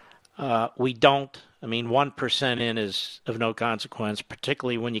 We don't. I mean, 1% in is of no consequence,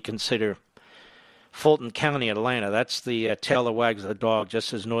 particularly when you consider Fulton County, Atlanta. That's the tail that wags the dog,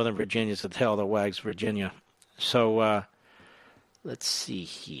 just as Northern Virginia is the tail that wags Virginia. So let's see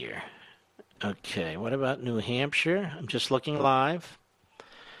here. Okay, what about New Hampshire? I'm just looking live.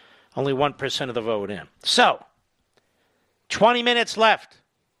 Only 1% of the vote in. So, 20 minutes left.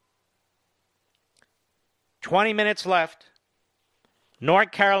 20 minutes left.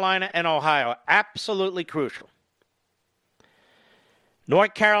 North Carolina and Ohio, absolutely crucial.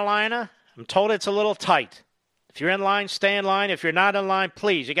 North Carolina, I'm told it's a little tight. If you're in line, stay in line. If you're not in line,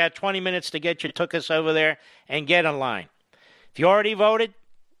 please, you got 20 minutes to get your tuchus over there and get in line. If you already voted,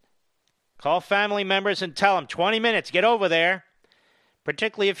 call family members and tell them 20 minutes, get over there.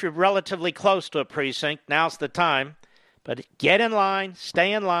 Particularly if you're relatively close to a precinct, now's the time. But get in line,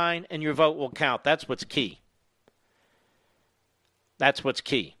 stay in line, and your vote will count. That's what's key. That's what's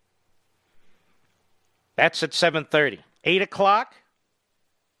key. That's at 7:30. 8 o'clock,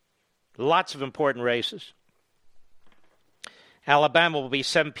 lots of important races. Alabama will be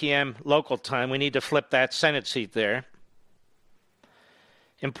 7 p.m. local time. We need to flip that Senate seat there.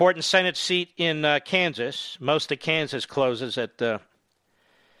 Important Senate seat in Kansas. Most of Kansas closes at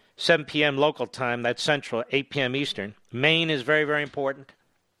 7 p.m. local time. That's Central, 8 p.m. Eastern. Maine is very, very important.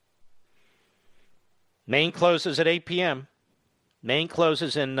 Maine closes at 8 p.m. Maine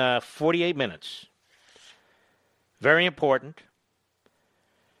closes in 48 minutes. Very important.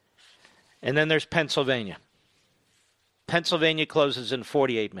 And then there's Pennsylvania. Pennsylvania closes in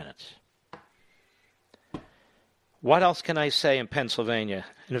 48 minutes. What else can I say in Pennsylvania?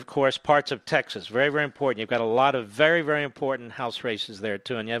 And, of course, parts of Texas. Very, very important. You've got a lot of very, very important House races there,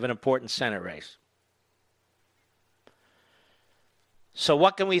 too, and you have an important Senate race. So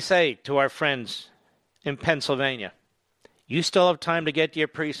what can we say to our friends in Pennsylvania? You still have time to get to your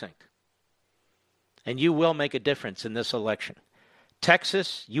precinct. And you will make a difference in this election.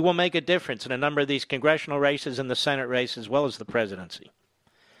 Texas, you will make a difference in a number of these congressional races and the Senate race as well as the presidency.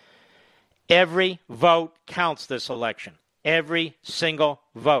 Every vote counts this election. Every single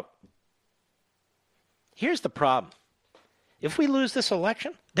vote. Here's the problem. If we lose this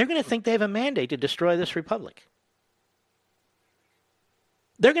election, they're going to think they have a mandate to destroy this republic.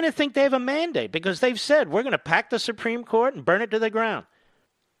 They're going to think they have a mandate because they've said, we're going to pack the Supreme Court and burn it to the ground.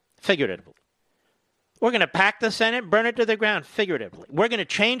 Figuratively. We're going to pack the Senate, burn it to the ground, figuratively. We're going to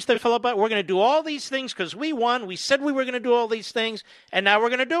change the filibuster. We're going to do all these things because we won. We said we were going to do all these things, and now we're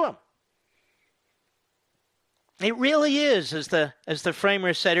going to do them. It really is, as the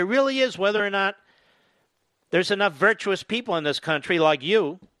framers said, it really is whether or not there's enough virtuous people in this country like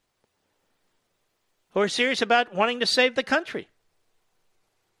you who are serious about wanting to save the country.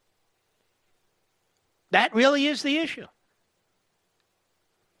 That really is the issue.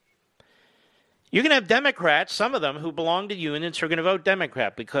 You're going to have Democrats, some of them who belong to unions, who are going to vote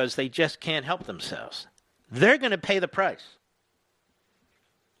Democrat because they just can't help themselves. They're going to pay the price.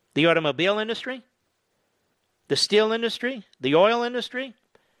 The automobile industry, the steel industry, the oil industry,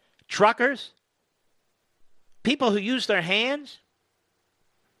 truckers, people who use their hands,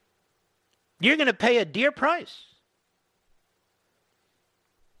 you're going to pay a dear price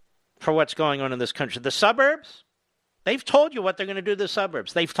for what's going on in this country. The suburbs, they've told you what they're going to do to the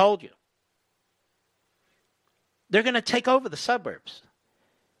suburbs. They've told you. They're going to take over the suburbs.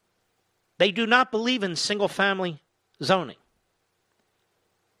 They do not believe in single-family zoning.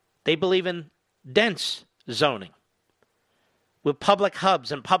 They believe in dense zoning with public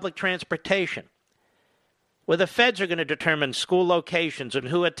hubs and public transportation, where the feds are going to determine school locations and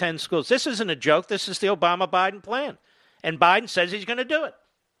who attends schools. This isn't a joke. This is the Obama-Biden plan. And Biden says he's going to do it.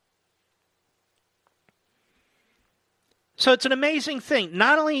 So it's an amazing thing.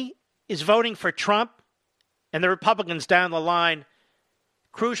 Not only is voting for Trump and the Republicans down the line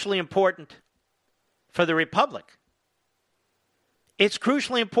crucially important for the Republic, it's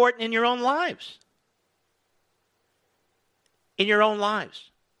crucially important in your own lives. In your own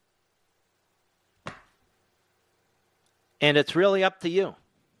lives. And it's really up to you.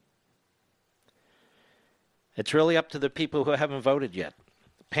 It's really up to the people who haven't voted yet.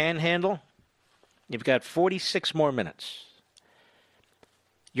 Panhandle, you've got 46 more minutes.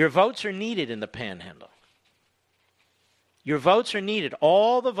 Your votes are needed in the Panhandle. Your votes are needed.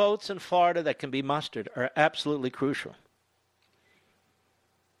 All the votes in Florida that can be mustered are absolutely crucial.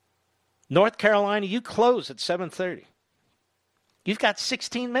 North Carolina, you close at 7:30. You've got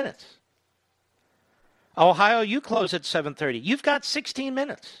 16 minutes. Ohio, you close at 7:30. You've got 16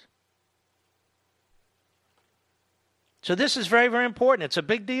 minutes. So this is very, very important. It's a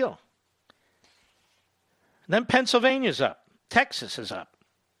big deal. And then Pennsylvania's up. Texas is up.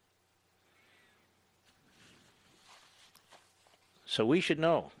 So we should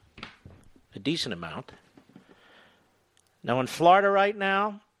know a decent amount. Now in Florida right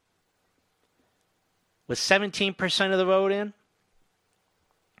now, with 17% of the vote in,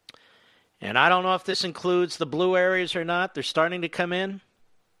 and I don't know if this includes the blue areas or not, they're starting to come in.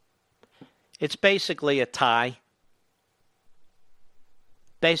 It's basically a tie.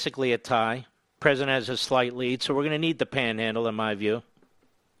 Basically a tie. President has a slight lead, so we're going to need the Panhandle, in my view.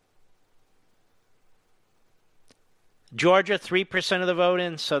 Georgia, 3% of the vote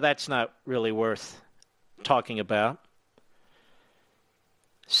in, so that's not really worth talking about.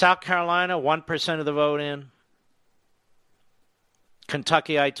 South Carolina, 1% of the vote in.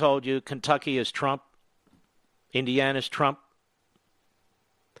 Kentucky, I told you, Kentucky is Trump. Indiana's Trump.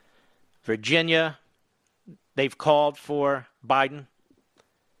 Virginia, they've called for Biden.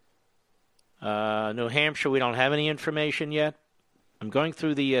 New Hampshire, we don't have any information yet. I'm going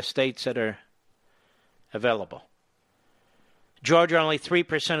through the states that are available. Georgia, only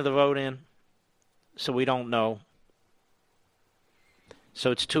 3% of the vote in, so we don't know.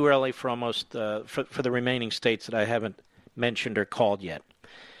 So it's too early for for the remaining states that I haven't mentioned or called yet.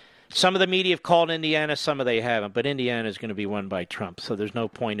 Some of the media have called Indiana, some of they haven't, but Indiana is going to be won by Trump, so there's no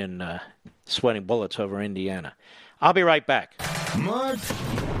point in sweating bullets over Indiana. I'll be right back. Mark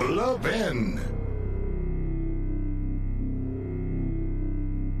Levin.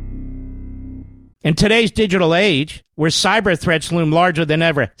 In today's digital age, where cyber threats loom larger than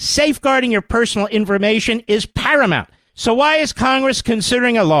ever, safeguarding your personal information is paramount. So why is Congress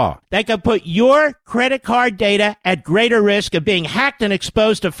considering a law that could put your credit card data at greater risk of being hacked and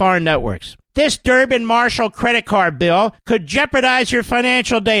exposed to foreign networks? This Durbin-Marshall credit card bill could jeopardize your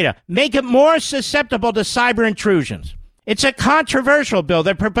financial data, make it more susceptible to cyber intrusions. It's a controversial bill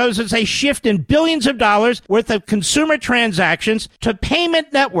that proposes a shift in billions of dollars worth of consumer transactions to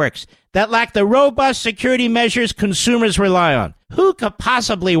payment networks that lack the robust security measures consumers rely on. Who could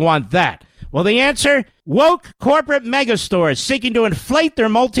possibly want that? Well, the answer? Woke corporate megastores seeking to inflate their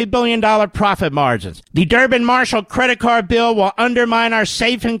multi-billion-dollar profit margins. The Durbin-Marshall credit card bill will undermine our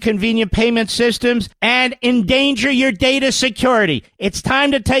safe and convenient payment systems and endanger your data security. It's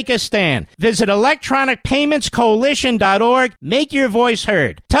time to take a stand. Visit electronicpaymentscoalition.org. Make your voice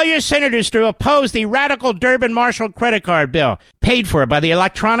heard. Tell your senators to oppose the radical Durbin-Marshall credit card bill, paid for by the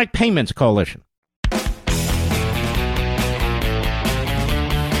Electronic Payments Coalition.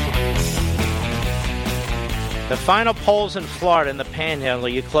 The final polls in Florida in the Panhandle,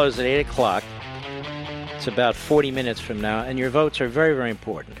 you close at 8 o'clock. It's about 40 minutes from now, and your votes are very, very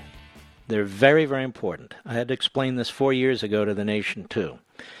important. They're very, very important. I had to explain this 4 years ago to the nation, too.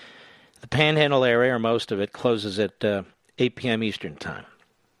 The Panhandle area, or most of it, closes at 8 p.m. Eastern Time.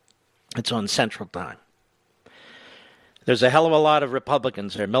 It's on Central Time. There's a hell of a lot of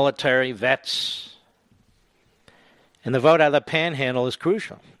Republicans there, military, vets. And the vote out of the Panhandle is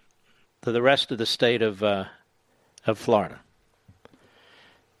crucial to the rest of the state of Florida.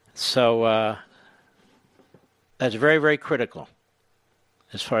 So that's very, very critical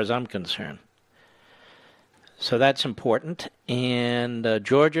as far as I'm concerned. So that's important. And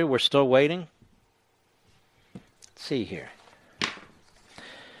Georgia, we're still waiting. Let's see here.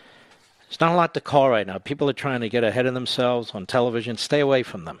 There's not a lot to call right now. People are trying to get ahead of themselves on television. Stay away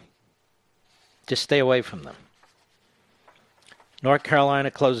from them. Just stay away from them. North Carolina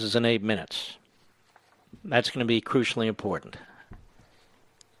closes in 8 minutes. That's going to be crucially important.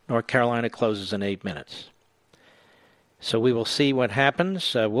 North Carolina closes in 8 minutes. So we will see what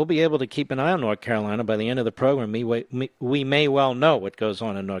happens. We'll be able to keep an eye on North Carolina. By the end of the program, we may well know what goes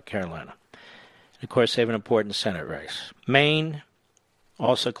on in North Carolina. And of course, they have an important Senate race. Maine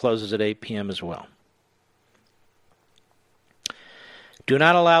also closes at 8 p.m. as well. Do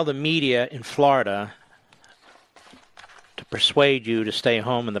not allow the media in Florida to persuade you to stay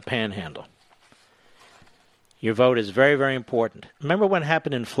home in the Panhandle. Your vote is very, very important. Remember what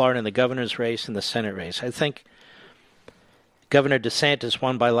happened in Florida in the governor's race and the Senate race? I think Governor DeSantis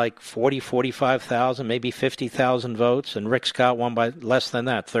won by like 40, 45,000, maybe 50,000 votes, and Rick Scott won by less than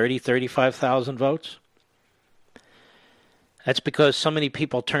that, 30, 35,000 votes. That's because so many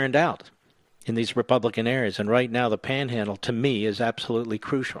people turned out in these Republican areas, and right now the Panhandle, to me, is absolutely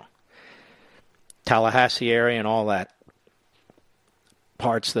crucial. Tallahassee area and all that,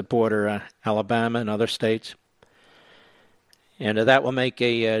 parts that border Alabama and other states. And that will make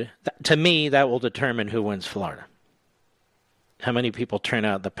to me, that will determine who wins Florida. How many people turn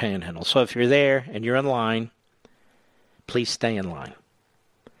out the Panhandle. So if you're there and you're in line, please stay in line.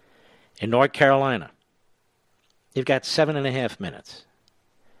 In North Carolina, you've got 7.5 minutes.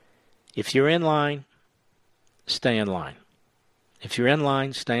 If you're in line, stay in line. If you're in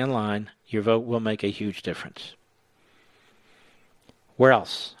line, stay in line. Your vote will make a huge difference. Where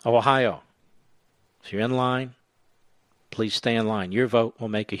else? Ohio. If you're in line, please stay in line. Your vote will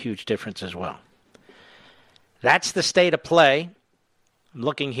make a huge difference as well. That's the state of play. I'm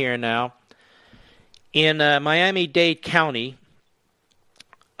looking here now. In Miami-Dade County,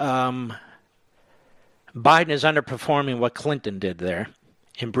 Biden is underperforming what Clinton did there.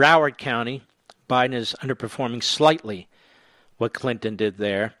 In Broward County, Biden is underperforming slightly what Clinton did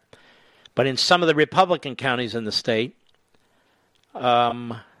there. But in some of the Republican counties in the state,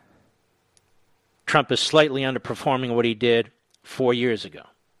 Trump is slightly underperforming what he did 4 years ago.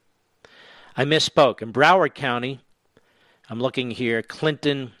 I misspoke. In Broward County, I'm looking here,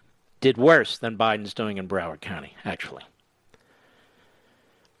 Clinton did worse than Biden's doing in Broward County, actually.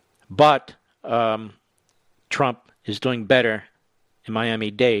 But Trump is doing better in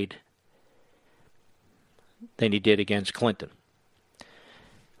Miami-Dade than he did against Clinton.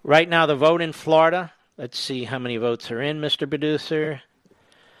 Right now, the vote in Florida, let's see how many votes are in, Mr. Producer.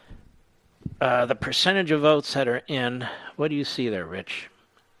 The percentage of votes that are in, what do you see there, Rich?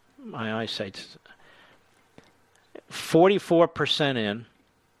 My eyesight's 44% in.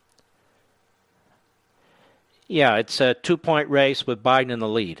 Yeah, it's a 2-point race with Biden in the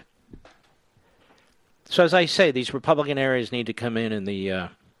lead. So as I say, these Republican areas need to come in the.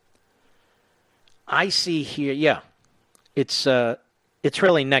 I see here, yeah, it's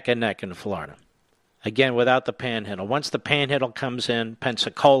really neck and neck in Florida. Again, without the Panhandle. Once the Panhandle comes in,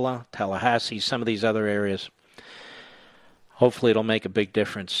 Pensacola, Tallahassee, some of these other areas, hopefully it'll make a big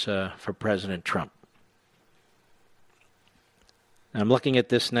difference for President Trump. I'm looking at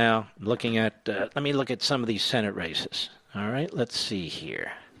this now. I'm looking at, let me look at some of these Senate races. All right, let's see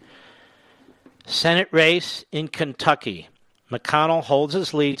here. Senate race in Kentucky. McConnell holds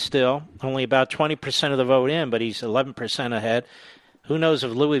his lead still, only about 20% of the vote in, but he's 11% ahead. Who knows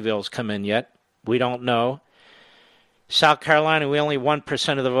if Louisville's come in yet? We don't know. South Carolina, we only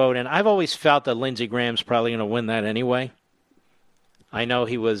 1% of the vote in. I've always felt that Lindsey Graham's probably going to win that anyway. I know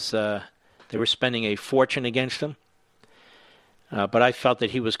he was, they were spending a fortune against him. But I felt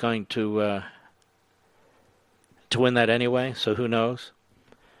that he was going to win that anyway, so who knows?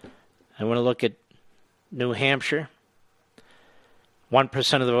 I want to look at New Hampshire.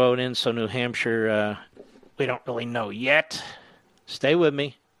 1% of the vote in, so New Hampshire, we don't really know yet. Stay with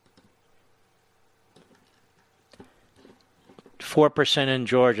me. 4% in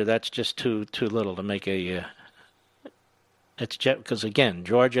Georgia. That's just too little to make a. It's just because again,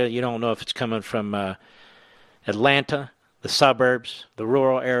 Georgia, you don't know if it's coming from Atlanta, the suburbs, the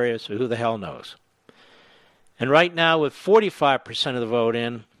rural areas. Who the hell knows? And right now, with 45% of the vote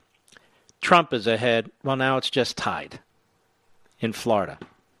in, Trump is ahead. Well, now it's just tied in Florida.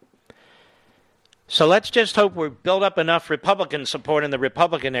 So let's just hope we build up enough Republican support in the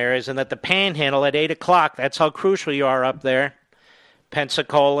Republican areas and that the Panhandle at 8 o'clock, that's how crucial you are up there,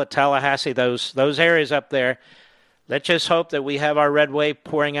 Pensacola, Tallahassee, those areas up there. Let's just hope that we have our red wave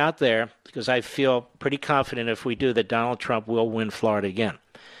pouring out there, because I feel pretty confident if we do that Donald Trump will win Florida again.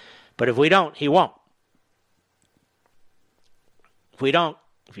 But if we don't, he won't.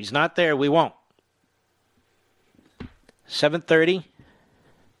 If he's not there, we won't. 7:30.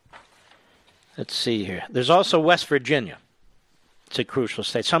 Let's see here. There's also West Virginia. It's a crucial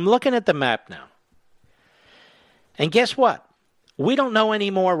state. So I'm looking at the map now. And guess what? We don't know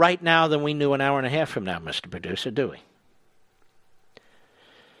any more right now than we knew an hour and a half from now, Mr. Producer, do we?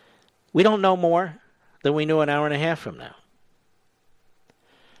 We don't know more than we knew an hour and a half from now.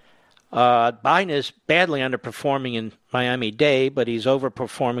 Biden is badly underperforming in Miami-Dade, but he's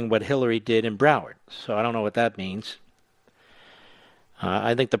overperforming what Hillary did in Broward. So I don't know what that means.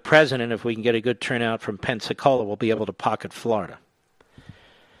 I think the president, if we can get a good turnout from Pensacola, will be able to pocket Florida.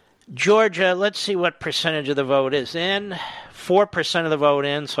 Georgia, let's see what percentage of the vote is in. 4% of the vote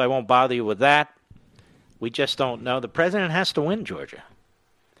in, so I won't bother you with that. We just don't know. The president has to win Georgia.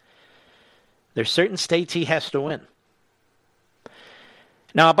 There's certain states he has to win.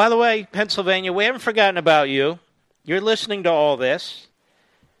 Now, by the way, Pennsylvania, we haven't forgotten about you. You're listening to all this.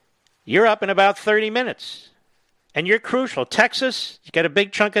 You're up in about 30 minutes. And you're crucial. Texas, you got a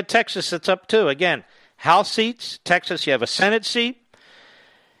big chunk of Texas that's up too. Again, House seats. Texas, you have a Senate seat.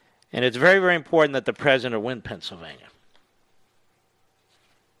 And it's very, very important that the president win Pennsylvania.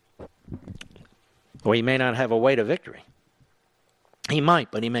 Or he may not have a way to victory. He might,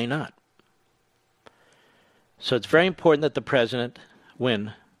 but he may not. So it's very important that the president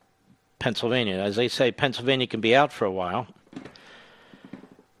win Pennsylvania. As they say, Pennsylvania can be out for a while.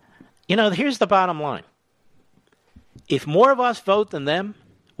 You know, here's the bottom line. If more of us vote than them,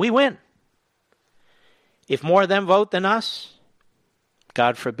 we win. If more of them vote than us,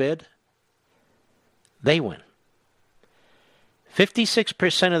 God forbid, they win.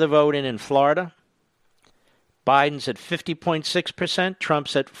 56% of the vote in Florida. Biden's at 50.6%.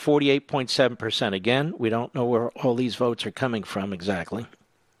 Trump's at 48.7%. Again, we don't know where all these votes are coming from exactly.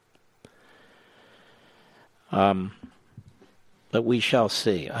 But we shall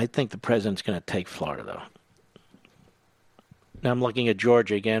see. I think the president's going to take Florida, though. Now I'm looking at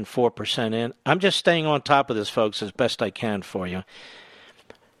Georgia again, 4% in. I'm just staying on top of this, folks, as best I can for you.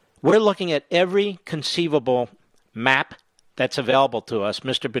 We're looking at every conceivable map that's available to us.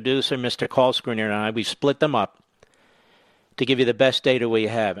 Mr. Producer, Mr. Call Screener, and I, we split them up to give you the best data we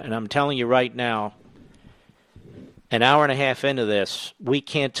have. And I'm telling you right now, an hour and a half into this, we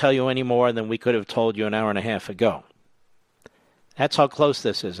can't tell you any more than we could have told you an hour and a half ago. That's how close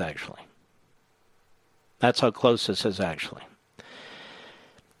this is, actually. That's how close this is, actually.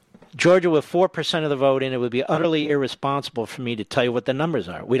 Georgia, with 4% of the vote in, it would be utterly irresponsible for me to tell you what the numbers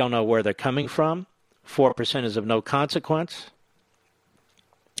are. We don't know where they're coming from. 4% is of no consequence.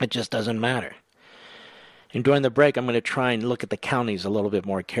 It just doesn't matter. And during the break, I'm going to try and look at the counties a little bit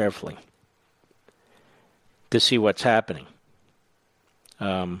more carefully to see what's happening.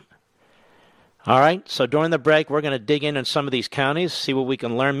 All right, so during the break, we're going to dig in on some of these counties, see what we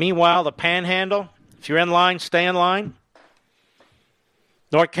can learn. Meanwhile, the Panhandle, if you're in line, stay in line.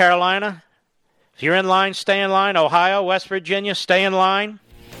 North Carolina, if you're in line, stay in line. Ohio, West Virginia, stay in line.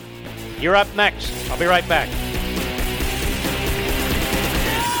 You're up next. I'll be right back.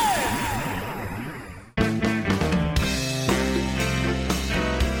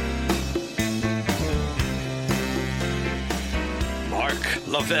 Mark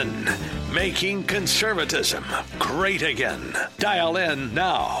Levin, making conservatism great again. Dial in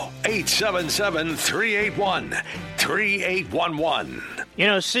now, 877-381-3811. You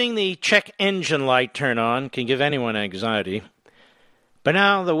know, seeing the check engine light turn on can give anyone anxiety. But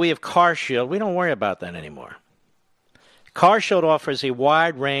now that we have CarShield, we don't worry about that anymore. CarShield offers a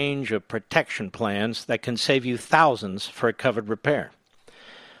wide range of protection plans that can save you thousands for a covered repair,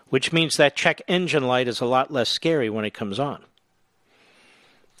 which means that check engine light is a lot less scary when it comes on.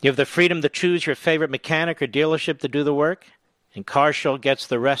 You have the freedom to choose your favorite mechanic or dealership to do the work, and CarShield gets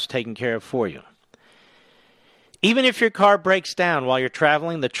the rest taken care of for you. Even if your car breaks down while you're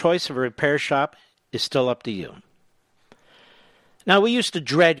traveling, the choice of a repair shop is still up to you. Now, we used to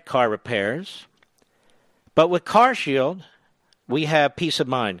dread car repairs, but with CarShield, we have peace of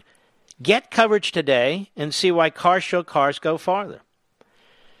mind. Get coverage today and see why CarShield cars go farther.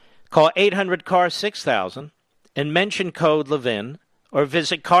 Call 800-CAR-6000 and mention code Levin, or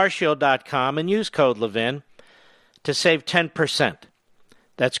visit carshield.com and use code Levin to save 10%.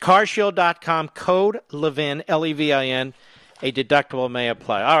 That's carshield.com, code Levin, Levin. a deductible may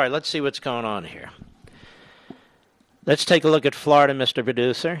apply. All right, let's see what's going on here. Let's take a look at Florida, Mr.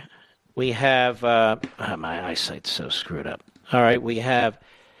 Producer. We have, my eyesight's so screwed up. All right, we have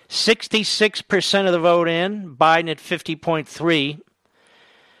 66% of the vote in, Biden at 50.3,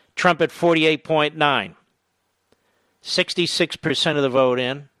 Trump at 48.9. 66% of the vote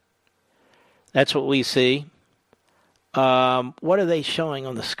in. That's what we see. What are they showing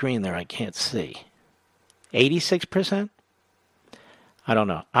on the screen there? I can't see. 86%? I don't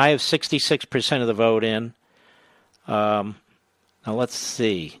know. I have 66% of the vote in. Now let's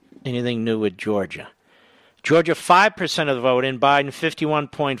see. Anything new with Georgia? Georgia, 5% of the vote in. Biden,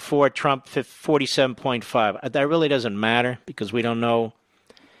 51.4. Trump, 47.5. That really doesn't matter because we don't know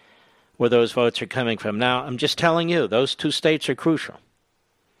where those votes are coming from. Now, I'm just telling you, those two states are crucial.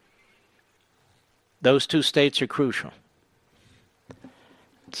 Those two states are crucial.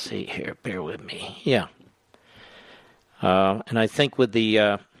 Let's see here. Bear with me. Yeah. And I think with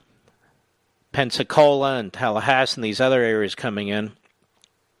the Pensacola and Tallahassee and these other areas coming in,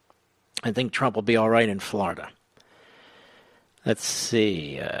 I think Trump will be all right in Florida. Let's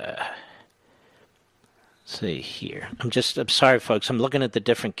see. See here. I'm sorry, folks. I'm looking at the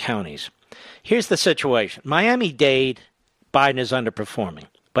different counties. Here's the situation. Miami-Dade, Biden is underperforming.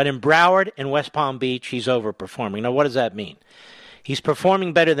 But in Broward and West Palm Beach, he's overperforming. Now, what does that mean? He's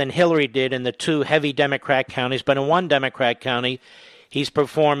performing better than Hillary did in the two heavy Democrat counties, but in one Democrat county, he's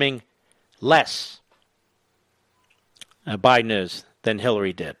performing less, Biden is, than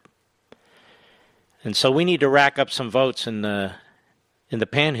Hillary did. And so we need to rack up some votes in the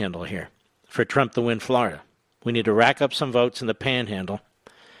panhandle here for Trump to win Florida. We need to rack up some votes in the panhandle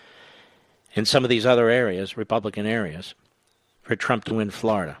in some of these other areas, Republican areas, for Trump to win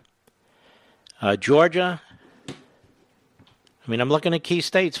Florida. Georgia, I'm looking at key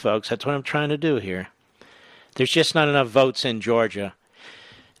states, folks. That's what I'm trying to do here. There's just not enough votes in Georgia.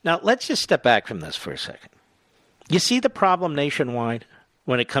 Now, let's just step back from this for a second. You see the problem nationwide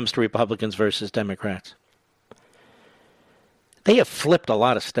when it comes to Republicans versus Democrats? They have flipped a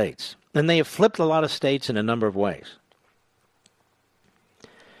lot of states, and they have flipped a lot of states in a number of ways.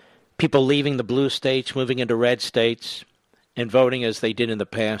 People leaving the blue states, moving into red states, and voting as they did in the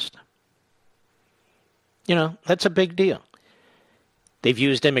past. That's a big deal. They've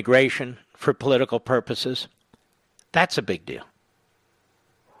used immigration for political purposes. That's a big deal.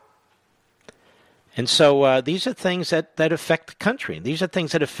 And so these are things that affect the country. These are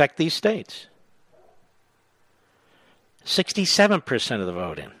things that affect these states. 67% of the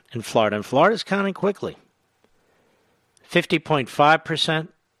vote in Florida. And Florida's counting quickly. 50.5%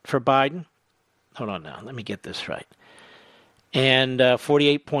 for Biden. Hold on now. Let me get this right. And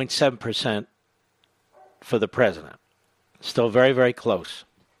 48.7% for the president. Still very, very close.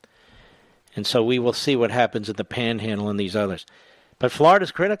 And so we will see what happens at the panhandle and these others. But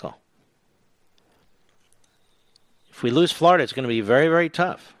Florida's critical. If we lose Florida, it's going to be very, very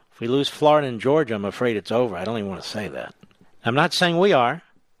tough. If we lose Florida and Georgia, I'm afraid it's over. I don't even want to say that. I'm not saying we are.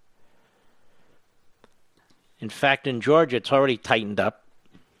 In fact, in Georgia, it's already tightened up.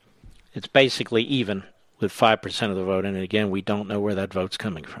 It's basically even with 5% of the vote. And again, we don't know where that vote's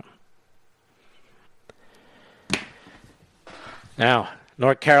coming from. Now,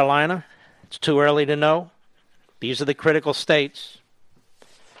 North Carolina, it's too early to know. These are the critical states.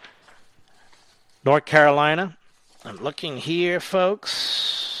 North Carolina, I'm looking here,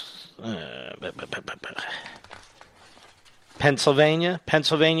 folks. Pennsylvania.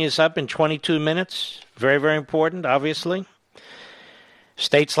 Pennsylvania's up in 22 minutes. Very, very important, obviously.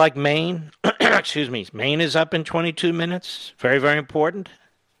 States like Maine, Maine is up in 22 minutes. Very, very important.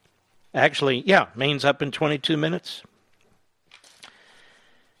 Actually, yeah, Maine's up in 22 minutes.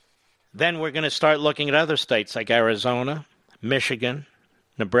 Then we're going to start looking at other states like Arizona, Michigan,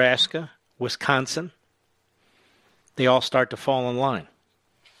 Nebraska, Wisconsin. They all start to fall in line.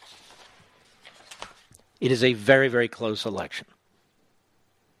 It is a very, very close election.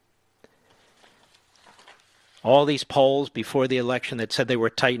 All these polls before the election that said they were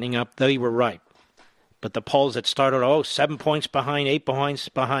tightening up, they were right. But the polls that started, 7 points behind, 8 points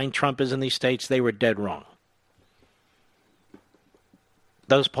behind Trump is in these states, they were dead wrong.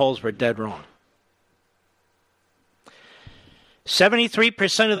 Those polls were dead wrong.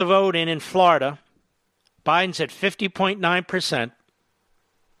 73% of the vote in Florida. Biden's at 50.9%.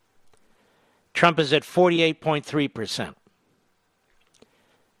 Trump is at 48.3%.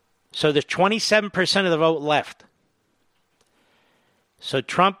 So there's 27% of the vote left. So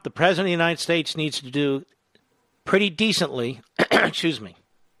Trump, the President of the United States, needs to do pretty decently,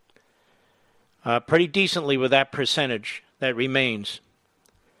 pretty decently with that percentage that remains.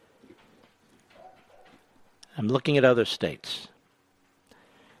 I'm looking at other states.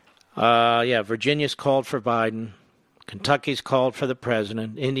 Virginia's called for Biden. Kentucky's called for the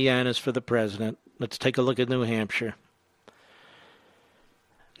president. Indiana's for the president. Let's take a look at New Hampshire.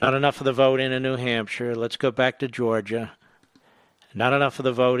 Not enough of the vote in New Hampshire. Let's go back to Georgia. Not enough of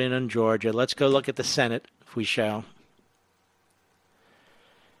the vote in Georgia. Let's go look at the Senate, if we shall.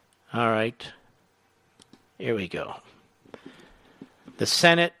 All right. Here we go. The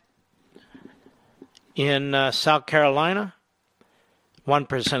Senate in South Carolina,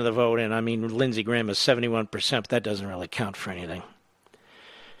 1% of the vote in. I mean, Lindsey Graham is 71%, but that doesn't really count for anything.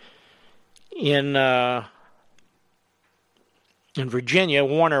 In Virginia,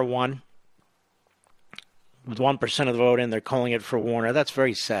 Warner won with 1% of the vote in. They're calling it for Warner. That's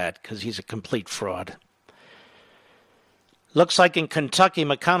very sad because he's a complete fraud. Looks like in Kentucky,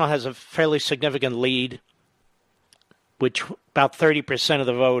 McConnell has a fairly significant lead, which about 30% of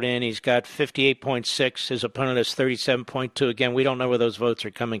the vote in. He's got 58.6. His opponent has 37.2. Again, we don't know where those votes are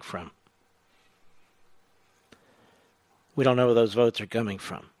coming from. We don't know where those votes are coming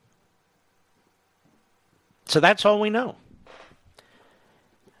from. So that's all we know.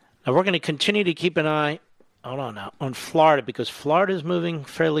 Now, we're going to continue to keep an eye, on Florida, because Florida is moving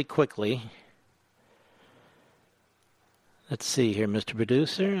fairly quickly. Let's see here, Mr.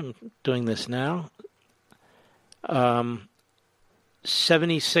 Producer. I'm doing this now.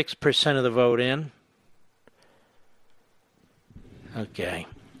 76% of the vote in. Okay.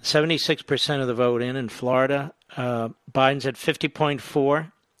 76% of the vote in Florida. Biden's at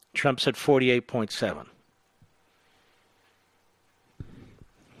 50.4. Trump's at 48.7.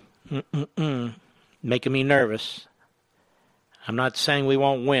 Making me nervous. I'm not saying we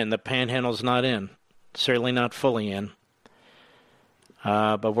won't win. The panhandle's not in. Certainly not fully in.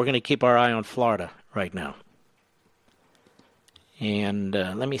 But we're going to keep our eye on Florida right now. And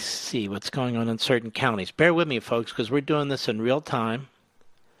let me see what's going on in certain counties. Bear with me, folks, because we're doing this in real time.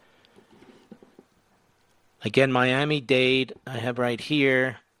 Again, Miami-Dade, I have right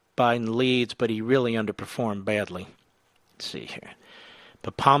here. Biden leads, but he really underperformed badly. Let's see here.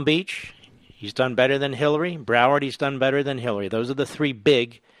 But Palm Beach, he's done better than Hillary. Broward, he's done better than Hillary. Those are the three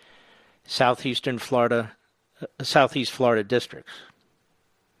big Southeast Florida districts.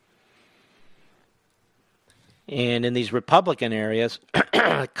 And in these Republican areas,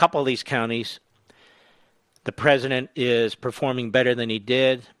 a couple of these counties, the president is performing better than he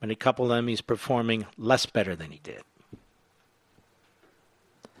did, but a couple of them he's performing less better than he did.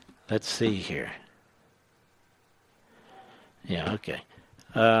 Let's see here. Yeah, okay.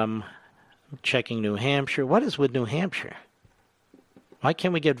 I'm checking New Hampshire. What is with New Hampshire? Why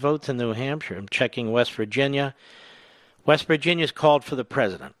can't we get votes in New Hampshire? I'm checking West Virginia. West Virginia's called for the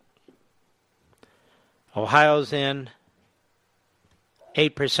president. Ohio's in.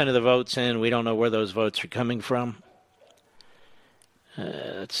 8% of the votes in. We don't know where those votes are coming from.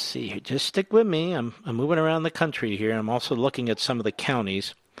 Let's see here. Just stick with me. I'm moving around the country here. I'm also looking at some of the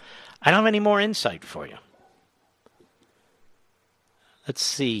counties. I don't have any more insight for you. Let's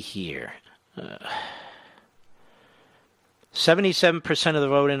see here. 77% of the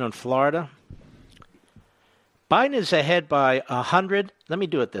vote in on Florida. Biden is ahead by 100. Let me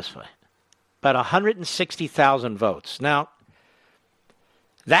do it this way. About 160,000 votes. Now,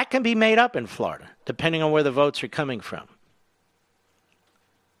 that can be made up in Florida, depending on where the votes are coming from.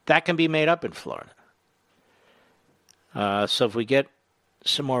 That can be made up in Florida. So if we get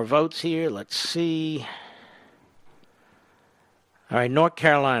some more votes here, let's see. All right, North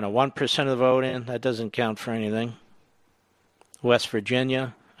Carolina, 1% of the vote in. That doesn't count for anything. West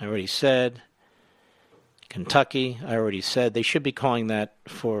Virginia, I already said. Kentucky, I already said. They should be calling that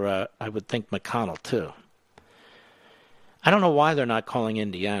for, I would think, McConnell, too. I don't know why they're not calling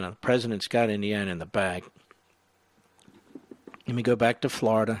Indiana. The president's got Indiana in the bag. Let me go back to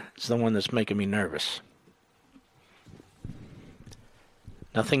Florida. It's the one that's making me nervous.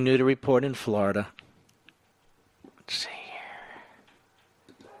 Nothing new to report in Florida. Let's see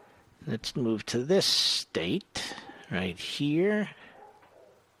here. Let's move to this state right here.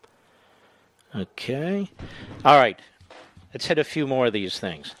 Okay. All right. Let's hit a few more of these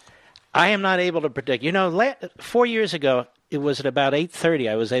things. I am not able to predict. 4 years ago, it was at about 8:30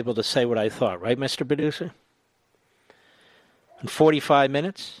 I was able to say what I thought. Right, Mr. Producer? In 45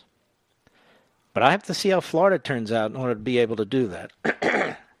 minutes? But I have to see how Florida turns out in order to be able to do that.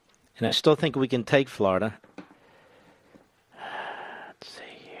 And I still think we can take Florida. Let's see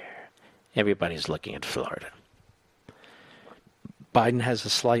here. Everybody's looking at Florida. Biden has a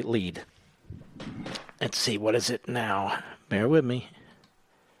slight lead. Let's see, what is it now? Bear with me.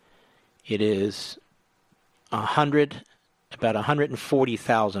 It is about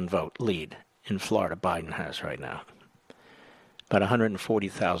 140,000 vote lead in Florida, Biden has right now. About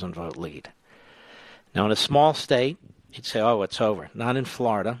 140,000 vote lead. Now, in a small state, you'd say, oh, it's over. Not in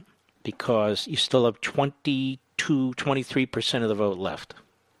Florida, because you still have 23% of the vote left.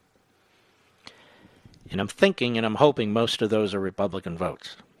 And I'm thinking and I'm hoping most of those are Republican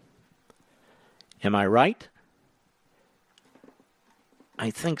votes. Am I right?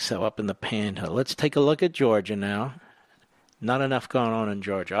 I think so, up in the Panhandle. Let's take a look at Georgia now. Not enough going on in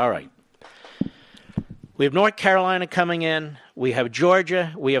Georgia. All right. We have North Carolina coming in. We have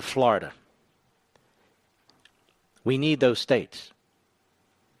Georgia. We have Florida. We need those states.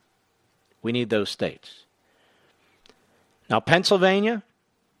 We need those states. Now, Pennsylvania,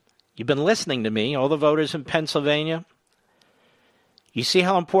 you've been listening to me, all the voters in Pennsylvania. You see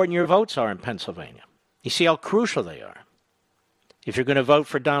how important your votes are in Pennsylvania. You see how crucial they are if you're going to vote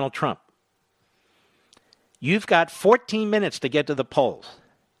for Donald Trump. You've got 14 minutes to get to the polls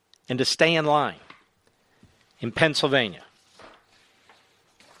and to stay in line in Pennsylvania.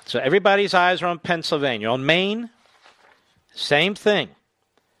 So everybody's eyes are on Pennsylvania. On Maine, same thing.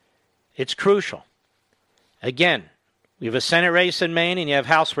 It's crucial. Again, we have a Senate race in Maine and you have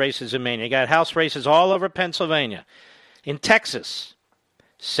House races in Maine. You got House races all over Pennsylvania. In Texas,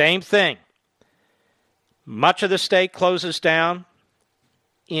 same thing. Much of the state closes down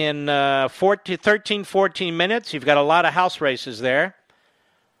in 13, 14 minutes. You've got a lot of House races there.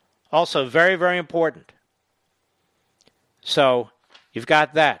 Also very, very important. So you've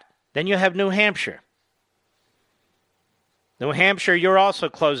got that. Then you have New Hampshire. New Hampshire, you're also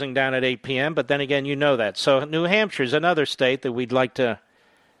closing down at 8 p.m., but then again, you know that. So New Hampshire is another state that we'd like to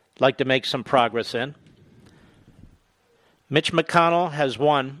make some progress in. Mitch McConnell has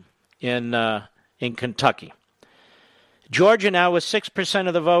won in Kentucky. Georgia now with 6%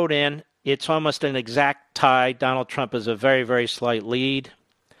 of the vote in. It's almost an exact tie. Donald Trump has a very, very slight lead.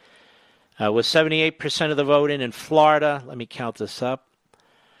 With 78% of the vote in Florida, let me count this up.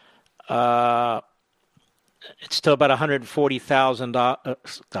 It's still about 140,000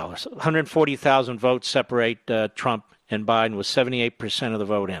 votes separate Trump and Biden with 78% of the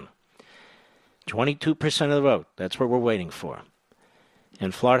vote in. 22% of the vote. That's what we're waiting for.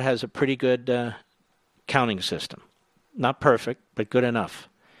 And Florida has a pretty good counting system. Not perfect, but good enough.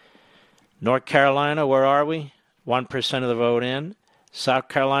 North Carolina, where are we? 1% of the vote in. South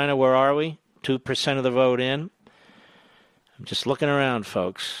Carolina, where are we? 2% of the vote in. I'm just looking around,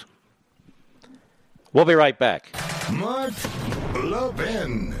 folks. We'll be right back. Mark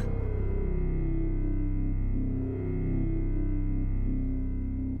Levin.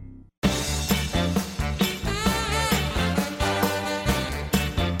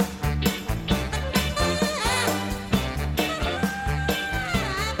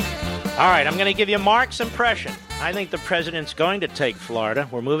 All right, I'm going to give you Mark's impression. I think the president's going to take Florida.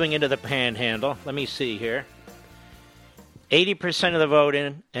 We're moving into the Panhandle. Let me see here. 80% of the vote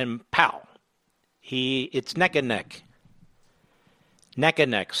in, and pow. It's neck and neck. Neck and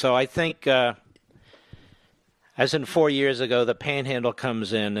neck. So I think, as in 4 years ago, the Panhandle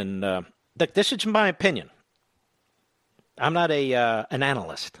comes in, and look, this is my opinion. I'm not an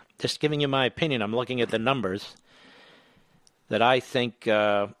analyst. Just giving you my opinion. I'm looking at the numbers that I think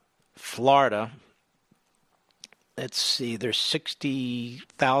Florida, let's see, there's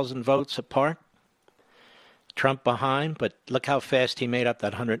 60,000 votes apart. Trump behind, but look how fast he made up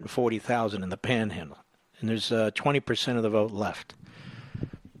that 140,000 in the Panhandle. And there's 20% of the vote left.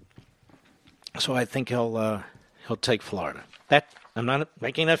 So I think he'll take Florida. I'm not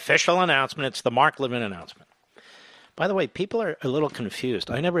making an official announcement. It's the Mark Levin announcement. By the way, people are a little confused.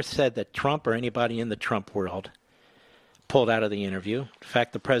 I never said that Trump or anybody in the Trump world pulled out of the interview. In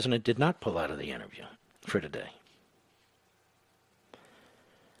fact, the president did not pull out of the interview for today.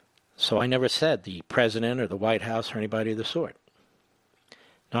 So I never said the president or the White House or anybody of the sort.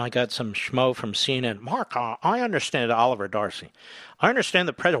 Now I got some schmo from CNN. Mark, I understand Oliver Darcy. I understand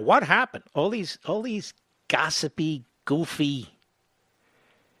the president. What happened? All these gossipy, goofy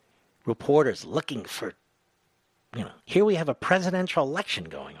reporters looking for, here we have a presidential election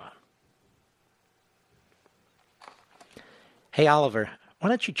going on. Hey, Oliver, why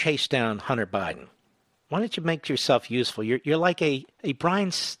don't you chase down Hunter Biden? Why don't you make yourself useful? You're like a Brian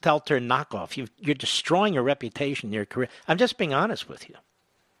Stelter knockoff. You're destroying your reputation, your career. I'm just being honest with you.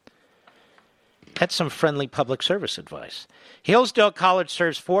 That's some friendly public service advice. Hillsdale College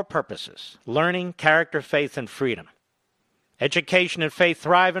serves 4 purposes: learning, character, faith, and freedom. Education and faith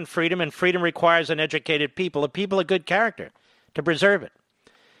thrive in freedom, and freedom requires an educated people, a people of good character, to preserve it.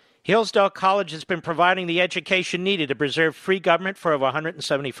 Hillsdale College has been providing the education needed to preserve free government for over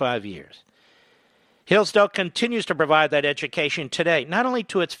 175 years. Hillsdale continues to provide that education today, not only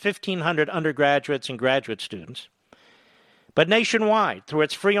to its 1,500 undergraduates and graduate students, but nationwide through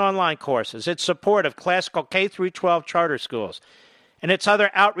its free online courses, its support of classical K-12 charter schools, and its other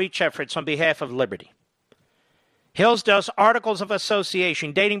outreach efforts on behalf of liberty. Hillsdale's Articles of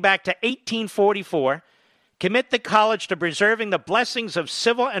Association, dating back to 1844, commit the college to preserving the blessings of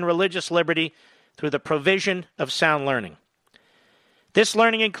civil and religious liberty through the provision of sound learning. This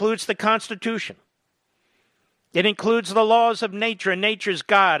learning includes the Constitution. It includes the laws of nature and nature's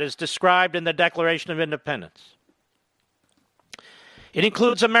God as described in the Declaration of Independence. It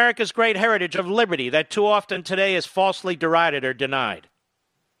includes America's great heritage of liberty that too often today is falsely derided or denied.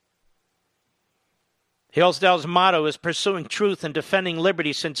 Hillsdale's motto is pursuing truth and defending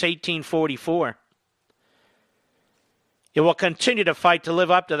liberty since 1844. It will continue to fight to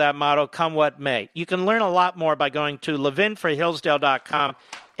live up to that motto, come what may. You can learn a lot more by going to levinforhillsdale.com,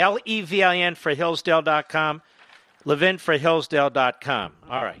 Levin for Hillsdale.com, levinforhillsdale.com.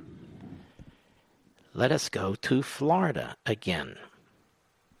 All right. Let us go to Florida again.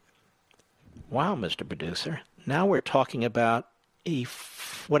 Wow, Mr. Producer. Now we're talking about a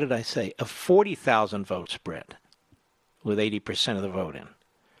 40,000 vote spread with 80% of the vote in.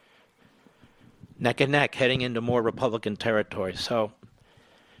 Neck and neck, heading into more Republican territory. So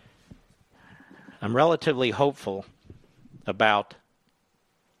I'm relatively hopeful about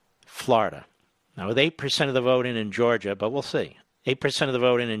Florida. Now, with 8% of the vote in Georgia, but we'll see. 8% of the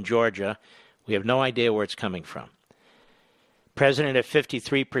vote in Georgia, we have no idea where it's coming from. President at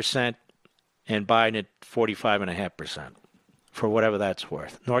 53% and Biden at 45.5%, for whatever that's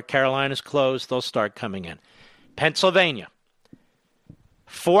worth. North Carolina's closed. They'll start coming in. Pennsylvania,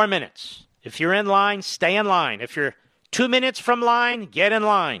 4 minutes. If you're in line, stay in line. If you're 2 minutes from line, get in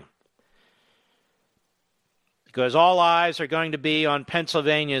line. Because all eyes are going to be on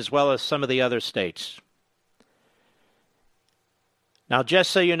Pennsylvania as well as some of the other states. Now,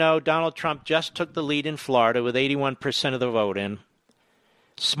 just so you know, Donald Trump just took the lead in Florida with 81% of the vote in.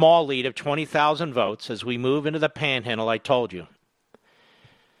 Small lead of 20,000 votes as we move into the panhandle, I told you.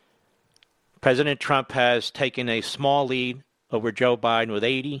 President Trump has taken a small lead over Joe Biden with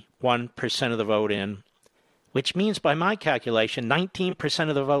 81% of the vote in, which means, by my calculation, 19%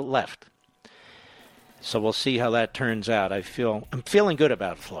 of the vote left. So we'll see how that turns out. I'm feeling good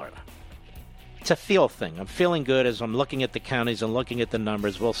about Florida. It's a feel thing. I'm feeling good as I'm looking at the counties and looking at the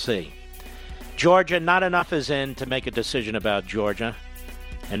numbers. We'll see. Georgia, not enough is in to make a decision about Georgia.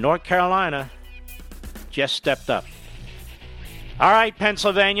 And North Carolina just stepped up. All right,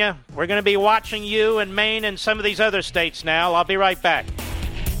 Pennsylvania, we're going to be watching you and Maine and some of these other states now. I'll be right back.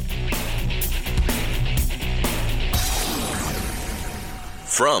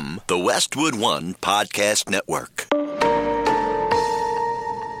 From the Westwood One Podcast Network.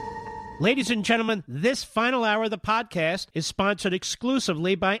 Ladies and gentlemen, this final hour of the podcast is sponsored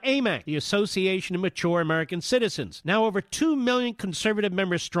exclusively by AMAC, the Association of Mature American Citizens. Now over 2 million conservative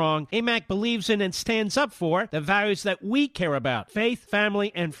members strong, AMAC believes in and stands up for the values that we care about: faith,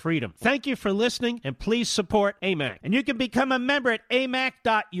 family, and freedom. Thank you for listening, and please support AMAC. And you can become a member at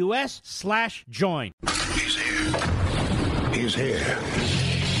amac.us/join. He's here. He's here.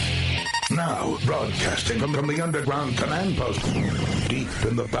 Now, broadcasting from the underground command post, deep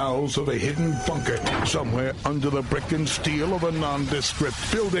in the bowels of a hidden bunker, somewhere under the brick and steel of a nondescript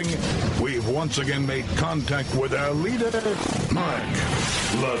building, we've once again made contact with our leader, Mark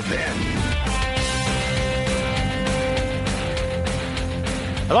Levin.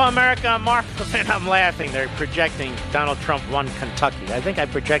 Hello, America. I'm Mark Levin. I'm laughing. They're projecting Donald Trump won Kentucky. I think I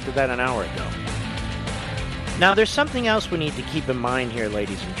projected that an hour ago. Now, there's something else we need to keep in mind here,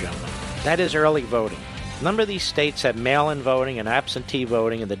 ladies and gentlemen. That is early voting. A number of these states have mail-in voting and absentee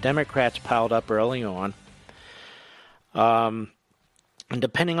voting, and the Democrats piled up early on. And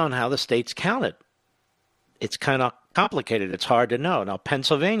depending on how the states count it, it's kind of complicated. It's hard to know. Now,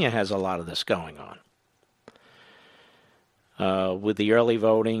 Pennsylvania has a lot of this going on with the early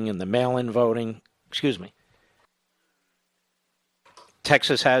voting and the mail-in voting. Excuse me.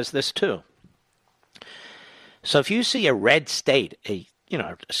 Texas has this too. So if you see a red state, a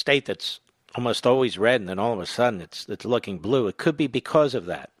state that's almost always red, and then all of a sudden it's looking blue, it could be because of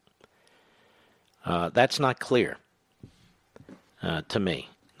that. That's not clear to me.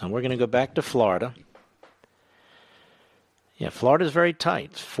 Now we're going to go back to Florida. Yeah, Florida's very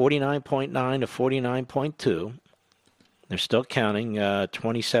tight. It's 49.9 to 49.2. They're still counting.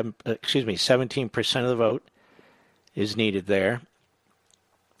 17% of the vote is needed there.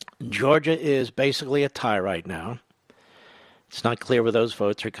 Georgia is basically a tie right now. It's not clear where those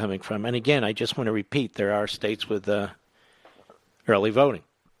votes are coming from. And again, I just want to repeat, there are states with early voting.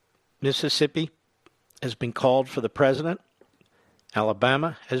 Mississippi has been called for the president.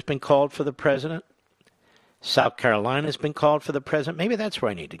 Alabama has been called for the president. South Carolina has been called for the president. Maybe that's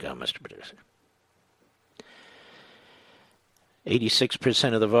where I need to go, Mr. Producer.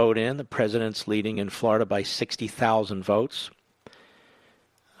 86% of the vote in. The president's leading in Florida by 60,000 votes.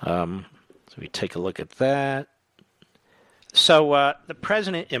 So we take a look at that. So the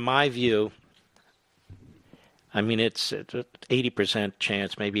president, in my view, I mean, it's an 80%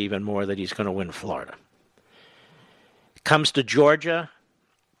 chance, maybe even more, that he's going to win Florida. Comes to Georgia,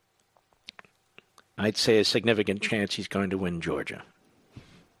 I'd say a significant chance he's going to win Georgia.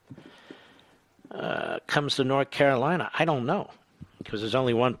 Comes to North Carolina, I don't know, because there's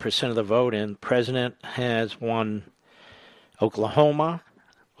only 1% of the vote in. The president has won Oklahoma.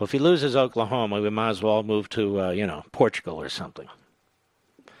 Well, if he loses Oklahoma, we might as well move to, Portugal or something.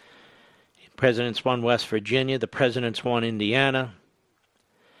 The president's won West Virginia. The president's won Indiana.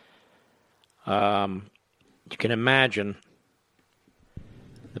 You can imagine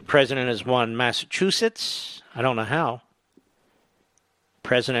the president has won Massachusetts. I don't know how.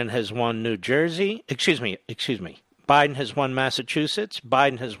 President has won New Jersey. Excuse me. Biden has won Massachusetts.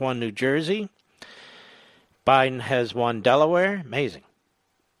 Biden has won New Jersey. Biden has won Delaware. Amazing.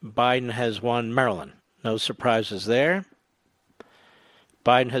 Biden has won Maryland. No surprises there.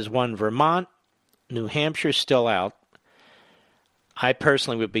 Biden has won Vermont. New Hampshire's still out. I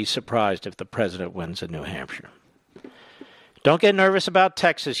personally would be surprised if the president wins in New Hampshire. Don't get nervous about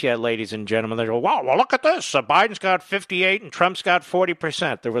Texas yet, ladies and gentlemen. They go, wow, well, look at this. Biden's got 58 and Trump's got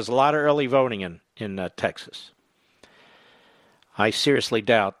 40%. There was a lot of early voting in Texas. I seriously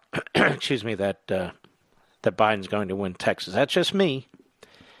doubt, that Biden's going to win Texas. That's just me.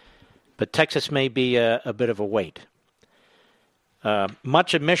 But Texas may be a bit of a wait.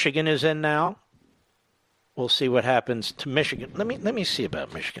 Much of Michigan is in now. We'll see what happens to Michigan. Let me see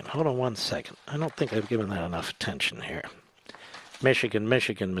about Michigan. Hold on one second. I don't think I've given that enough attention here. Michigan,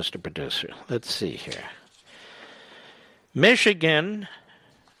 Mr. Producer. Let's see here. Michigan,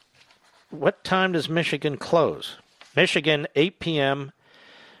 what time does Michigan close? Michigan, 8 p.m.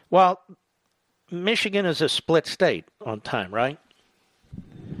 Well, Michigan is a split state on time, right?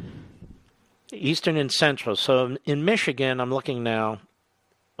 Eastern and Central. So in Michigan, I'm looking now,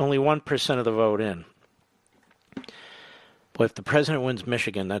 only 1% of the vote in. Boy, if the president wins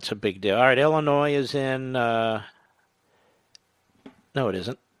Michigan, that's a big deal. All right, Illinois is in... no, it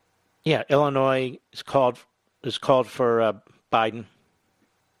isn't. Yeah, Illinois is called for Biden.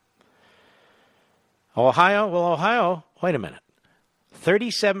 Ohio? Well, Ohio, wait a minute.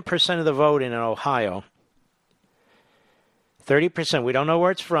 37% of the vote in Ohio. 30%, we don't know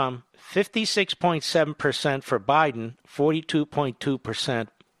where it's from. 56.7% for Biden, 42.2%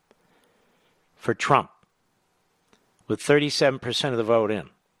 for Trump, with 37% of the vote in.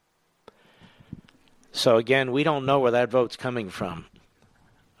 So again, we don't know where that vote's coming from.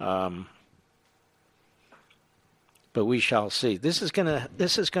 But we shall see. This is gonna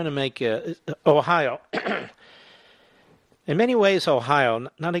make Ohio. In many ways, Ohio,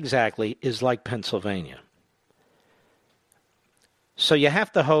 not exactly, is like Pennsylvania. So you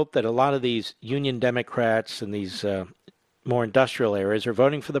have to hope that a lot of these Union Democrats and these more industrial areas are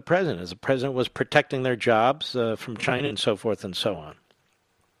voting for the president, as the president was protecting their jobs from China and so forth and so on.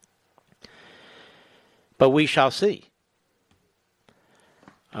 But we shall see.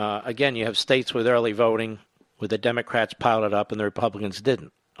 Again, you have states with early voting where the Democrats piled it up and the Republicans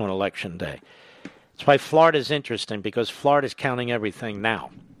didn't on Election Day. That's why Florida is interesting, because Florida is counting everything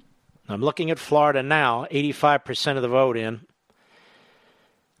now. I'm looking at Florida now, 85% of the vote in.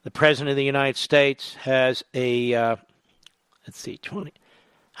 The President of the United States has a,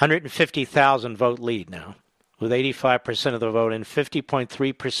 150,000 vote lead now, with 85% of the vote in,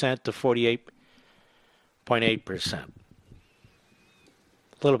 50.3% to 48.8%. A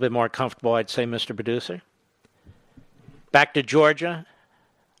little bit more comfortable, I'd say, Mr. Producer. Back to Georgia.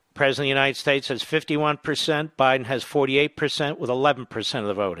 President of the United States has 51%. Biden has 48% with 11% of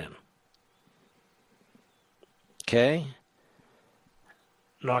the vote in. Okay.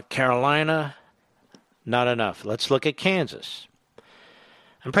 North Carolina, not enough. Let's look at Kansas.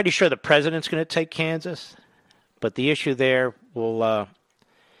 I'm pretty sure the president's going to take Kansas, but the issue there will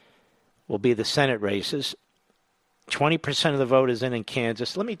be the Senate races. 20% of the vote is in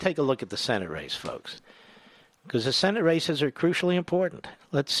Kansas. Let me take a look at the Senate race, folks, because the Senate races are crucially important.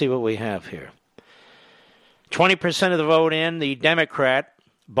 Let's see what we have here. 20% of the vote in. The Democrat,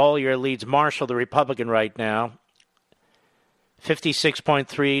 Bollier, leads Marshall, the Republican, right now,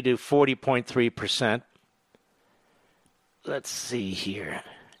 56.3 to 40.3%. Let's see here.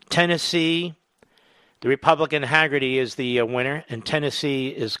 Tennessee, the Republican Haggerty is the winner, and Tennessee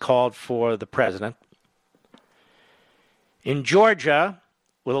is called for the president. In Georgia,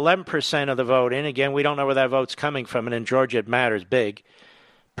 with 11% of the vote in, again, we don't know where that vote's coming from, and in Georgia it matters big.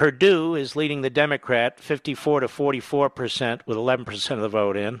 Purdue is leading the Democrat 54 to 44% with 11% of the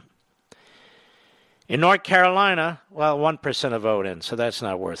vote in. In North Carolina, well, 1% of the vote in, so that's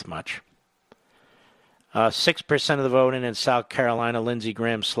not worth much. 6% of the vote in South Carolina. Lindsey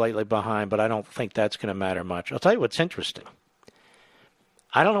Graham slightly behind, but I don't think that's going to matter much. I'll tell you what's interesting.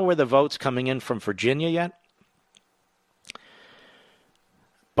 I don't know where the vote's coming in from Virginia yet,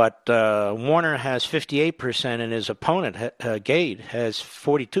 but Warner has 58% and his opponent, Gade, has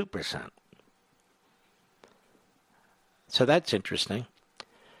 42%. So that's interesting.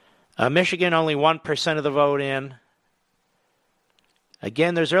 Michigan, only 1% of the vote in.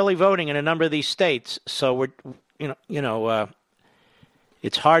 Again, there's early voting in a number of these states, so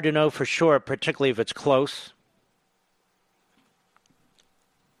it's hard to know for sure, particularly if it's close.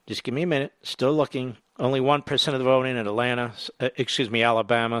 Just give me a minute. Still looking. Only 1% of the vote in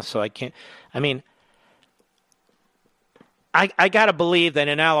Alabama, so I can't. I mean, I got to believe that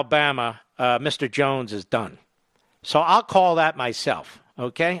in Alabama, Mr. Jones is done. So I'll call that myself,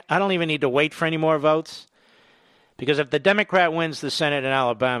 okay? I don't even need to wait for any more votes. Because if the Democrat wins the Senate in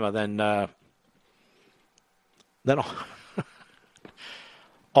Alabama, then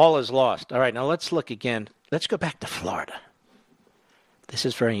all is lost. All right, now let's look again. Let's go back to Florida. This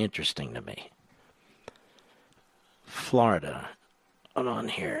is very interesting to me. Florida. Hold on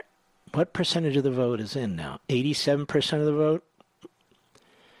here. What percentage of the vote is in now? 87% of the vote?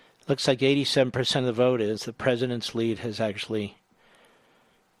 Looks like 87% of the vote is. The president's lead has actually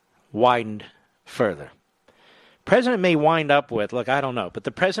widened further. President may wind up with, look, I don't know, but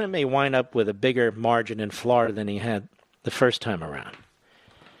the president may wind up with a bigger margin in Florida than he had the first time around.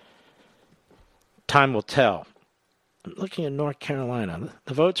 Time will tell. I'm looking at North Carolina.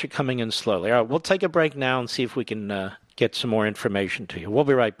 The votes are coming in slowly. All right, we'll take a break now and see if we can get some more information to you. We'll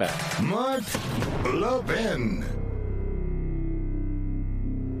be right back. Mark Levin.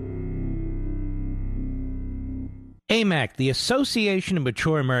 AMAC, the Association of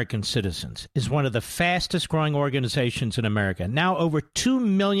Mature American Citizens, is one of the fastest growing organizations in America. Now over 2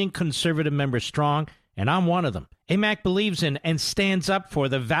 million conservative members strong, and I'm one of them. AMAC believes in and stands up for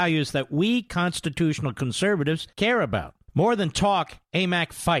the values that we constitutional conservatives care about. More than talk,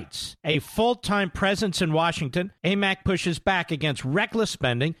 AMAC fights. A full-time presence in Washington, AMAC pushes back against reckless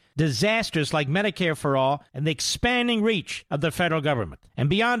spending, disasters like Medicare for All, and the expanding reach of the federal government. And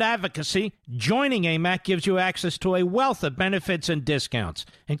beyond advocacy, joining AMAC gives you access to a wealth of benefits and discounts,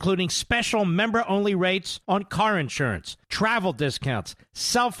 including special member-only rates on car insurance, travel discounts,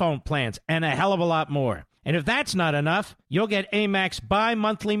 cell phone plans, and a hell of a lot more. And if that's not enough, you'll get AMAC's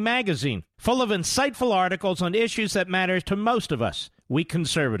bi-monthly magazine, full of insightful articles on issues that matter to most of us, we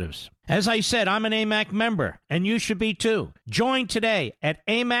conservatives. As I said, I'm an AMAC member, and you should be too. Join today at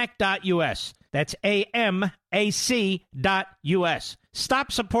amac.us. That's AMAC.us.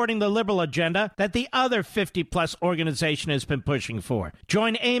 Stop supporting the liberal agenda that the other 50-plus organization has been pushing for.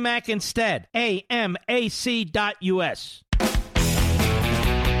 Join AMAC instead. AMAC.us.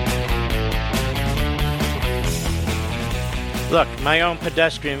 Look, my own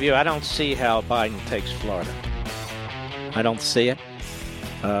pedestrian view, I don't see how Biden takes Florida. I don't see it.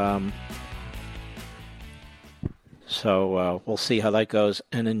 So we'll see how that goes.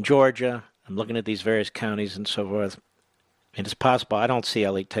 And in Georgia, I'm looking at these various counties and so forth. And it's possible. I don't see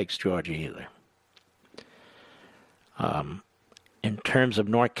how he takes Georgia either. In terms of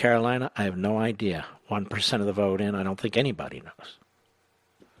North Carolina, I have no idea. 1% of the vote in, I don't think anybody knows.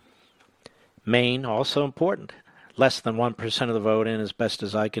 Maine, also important. Less than 1% of the vote in, as best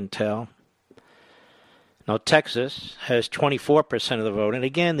as I can tell. Now, Texas has 24% of the vote. And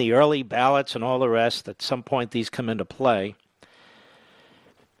again, the early ballots and all the rest, at some point these come into play. You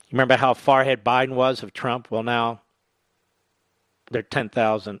remember how far ahead Biden was of Trump? Well, now they're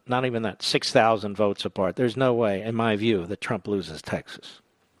 10,000, not even that, 6,000 votes apart. There's no way, in my view, that Trump loses Texas.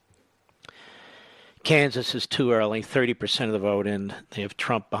 Kansas is too early, 30% of the vote in. They have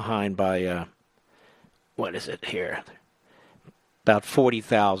Trump behind by... what is it here? About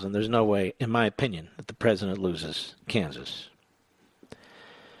 40,000. There's no way, in my opinion, that the president loses Kansas.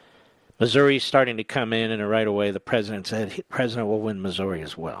 Missouri's starting to come in, and right away the president said the president will win Missouri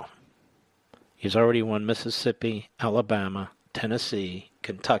as well. He's already won Mississippi, Alabama, Tennessee,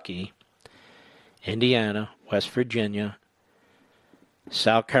 Kentucky, Indiana, West Virginia,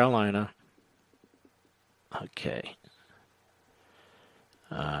 South Carolina. Okay.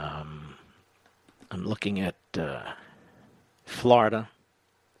 I'm looking at Florida.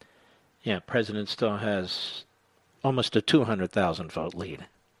 Yeah, president still has almost a 200,000 vote lead.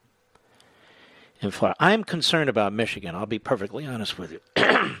 in Florida. I am concerned about Michigan. I'll be perfectly honest with you.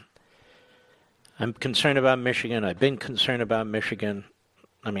 I'm concerned about Michigan. I've been concerned about Michigan.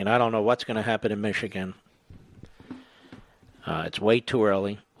 I mean, I don't know what's going to happen in Michigan. It's way too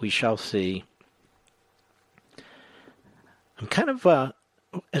early. We shall see. I'm kind of,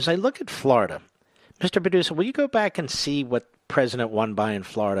 as I look at Florida, Mr. Producer, will you go back and see what President won by in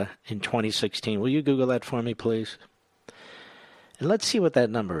Florida in 2016? Will you Google that for me, please? And let's see what that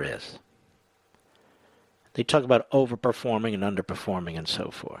number is. They talk about overperforming and underperforming and so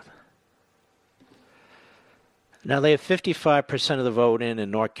forth. Now, they have 55% of the vote in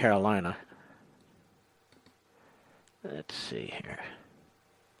North Carolina. Let's see here.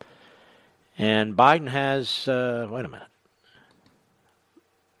 And Biden has, wait a minute.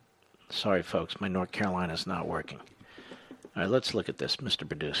 Sorry, folks, my North Carolina's not working. All right, let's look at this, Mr.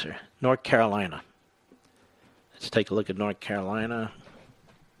 Producer. North Carolina. Let's take a look at North Carolina.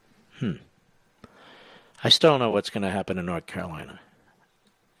 I still don't know what's going to happen in North Carolina.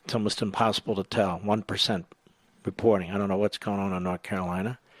 It's almost impossible to tell. 1% reporting. I don't know what's going on in North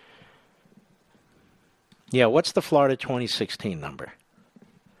Carolina. Yeah, what's the Florida 2016 number?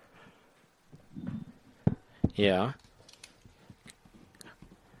 Yeah.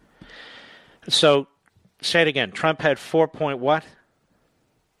 So, say it again. Trump had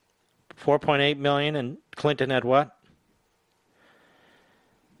 4.8 million, and Clinton had what?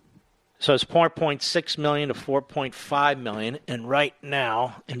 So it's 4.6 million to 4.5 million, and right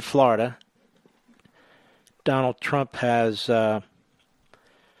now in Florida, Donald Trump has a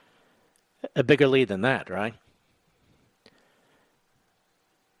bigger lead than that, right?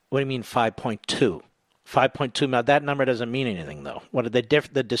 What do you mean 5.2? 5.2 million. That number doesn't mean anything, though. What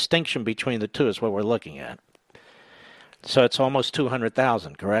the distinction between the two is what we're looking at. So it's almost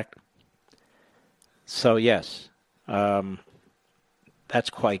 200,000, correct? So yes, that's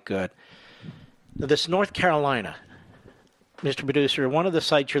quite good. Now, this North Carolina, Mr. Producer, one of the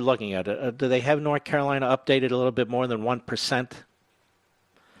sites you're looking at, do they have North Carolina updated a little bit more than 1%?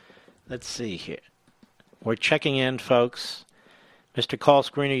 Let's see here. We're checking in, folks. Mr. Call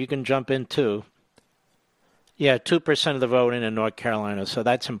Screener, you can jump in too. Yeah, 2% of the vote in North Carolina, so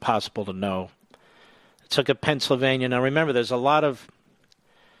that's impossible to know. Let's look at Pennsylvania. Now, remember, there's a lot of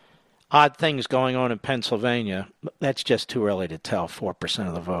odd things going on in Pennsylvania. That's just too early to tell, 4%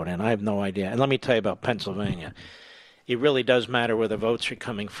 of the vote in. I have no idea. And let me tell you about Pennsylvania. It really does matter where the votes are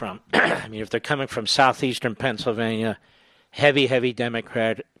coming from. I mean, if they're coming from southeastern Pennsylvania, heavy, heavy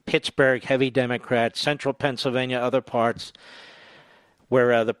Democrat. Pittsburgh, heavy Democrat. Central Pennsylvania, other parts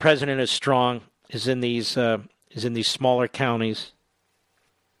where the president is strong is in these smaller counties.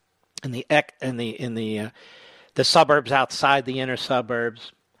 In the suburbs outside the inner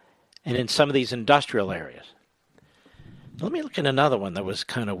suburbs. And in some of these industrial areas. Let me look at another one that was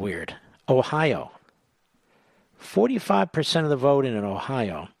kind of weird. Ohio. 45% of the vote in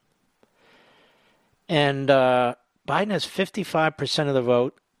Ohio. And Biden has 55% of the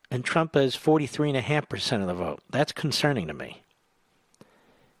vote, and Trump has 43.5% of the vote. That's concerning to me.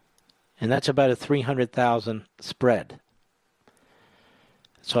 And that's about a 300,000 spread.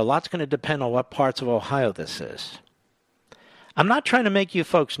 So a lot's going to depend on what parts of Ohio this is. I'm not trying to make you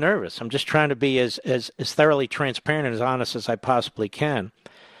folks nervous. I'm just trying to be as thoroughly transparent and as honest as I possibly can.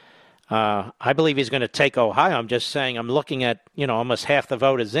 I believe he's going to take Ohio. I'm just saying I'm looking at, almost half the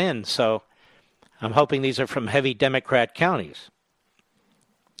vote is in, so I'm hoping these are from heavy Democrat counties.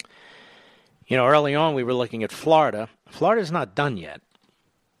 Early on we were looking at Florida. Florida's not done yet.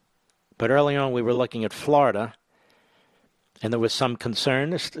 But early on we were looking at Florida, and there was some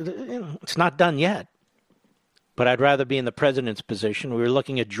concern. It's not done yet. But I'd rather be in the president's position. We were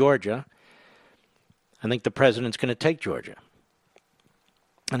looking at Georgia. I think the president's going to take Georgia.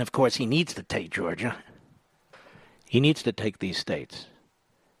 And, of course, he needs to take Georgia. He needs to take these states.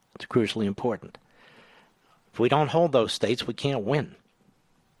 It's crucially important. If we don't hold those states, we can't win.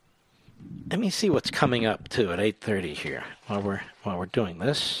 Let me see what's coming up, too, at 8:30 here while we're doing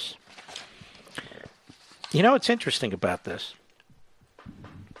this. What's interesting about this?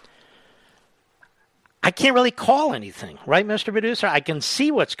 I can't really call anything, right, Mr. Producer? I can see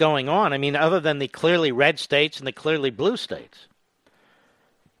what's going on. I mean, other than the clearly red states and the clearly blue states.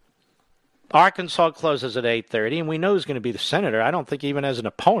 Arkansas closes at 8:30, and we know who's going to be the senator. I don't think he even has an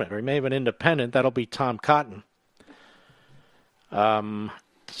opponent, or he may have an independent. That'll be Tom Cotton. Let's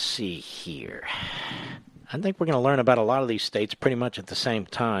see here. I think we're going to learn about a lot of these states pretty much at the same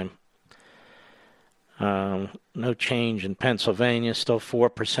time. No change in Pennsylvania, still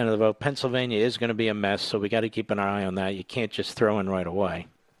 4% of the vote. Pennsylvania is going to be a mess, so we got to keep an eye on that. You can't just throw in right away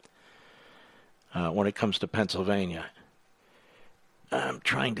when it comes to Pennsylvania. I'm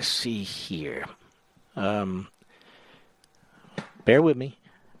trying to see here. Bear with me.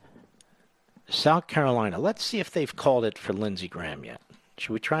 South Carolina. Let's see if they've called it for Lindsey Graham yet.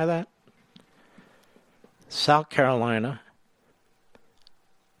 Should we try that? South Carolina.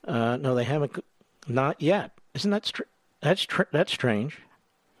 No, they haven't. Not yet. Isn't that that's strange?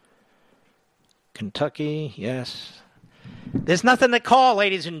 Kentucky, yes. There's nothing to call,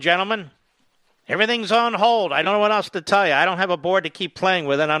 ladies and gentlemen. Everything's on hold. I don't know what else to tell you. I don't have a board to keep playing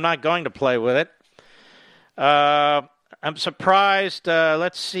with it. I'm not going to play with it. I'm surprised.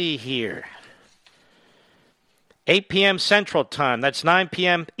 Let's see here. 8 p.m. Central Time. That's 9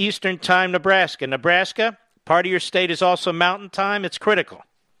 p.m. Eastern Time, Nebraska. Nebraska, part of your state is also Mountain Time. It's critical.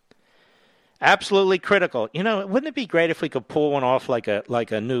 Absolutely critical. You know, wouldn't it be great if we could pull one off like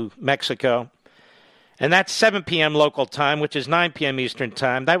a New Mexico? And that's 7 p.m. local time, which is 9 p.m. Eastern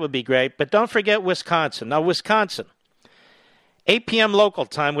Time. That would be great. But don't forget Wisconsin. Now, Wisconsin, 8 p.m. local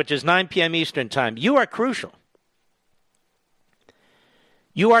time, which is 9 p.m. Eastern Time. You are crucial.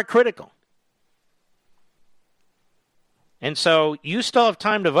 You are critical. And so you still have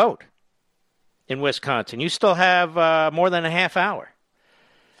time to vote in Wisconsin. You still have more than a half hour.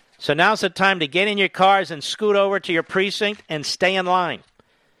 So now's the time to get in your cars and scoot over to your precinct and stay in line.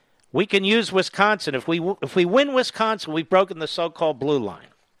 We can use Wisconsin. If we win Wisconsin, we've broken the so-called blue line.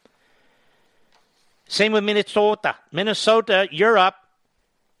 Same with Minnesota. Minnesota, you're up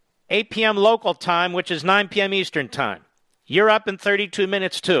 8 p.m. local time, which is 9 p.m. Eastern Time. You're up in 32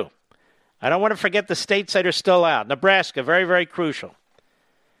 minutes, too. I don't want to forget the states that are still out. Nebraska, very, very crucial.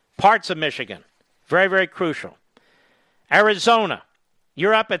 Parts of Michigan, very, very crucial. Arizona,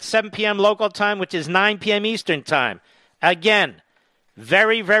 you're up at 7 p.m. local time, which is 9 p.m. Eastern Time. Again,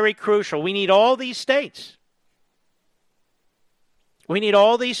 very, very crucial. We need all these states. We need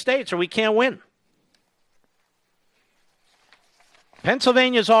all these states or we can't win.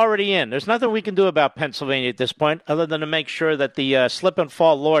 Pennsylvania's already in. There's nothing we can do about Pennsylvania at this point other than to make sure that the slip and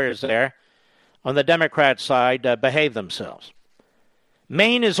fall lawyers there on the Democrat side behave themselves.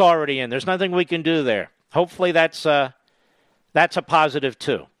 Maine is already in. There's nothing we can do there. Hopefully that's a positive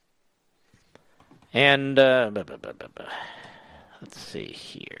too. And let's see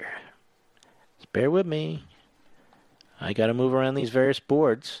here. Just bear with me. I got to move around these various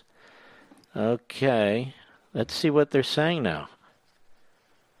boards. Okay. Let's see what they're saying now.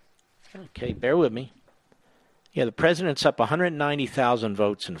 Okay, bear with me. Yeah, the president's up 190,000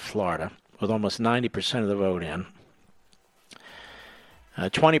 votes in Florida, with almost 90% of the vote in.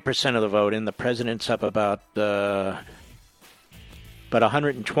 20% of the vote in. The president's up about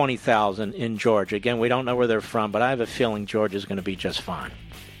 120,000 in Georgia. Again, we don't know where they're from, but I have a feeling Georgia's going to be just fine.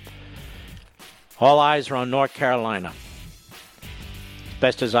 All eyes are on North Carolina, as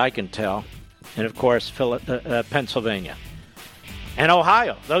best as I can tell, and of course Pennsylvania. And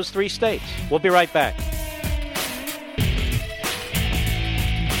Ohio, those three states. We'll be right back.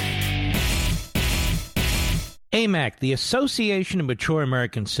 AMAC, the Association of Mature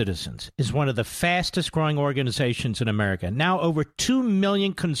American Citizens, is one of the fastest-growing organizations in America, now over 2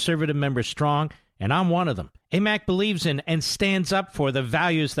 million conservative members strong, and I'm one of them. AMAC believes in and stands up for the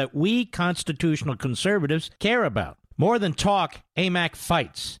values that we constitutional conservatives care about. More than talk, AMAC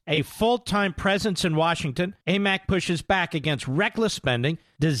fights. A full-time presence in Washington, AMAC pushes back against reckless spending,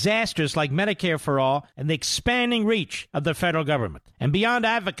 disasters like Medicare for All, and the expanding reach of the federal government. And beyond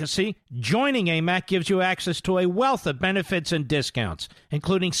advocacy, joining AMAC gives you access to a wealth of benefits and discounts,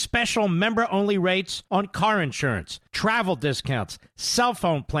 including special member-only rates on car insurance, travel discounts, cell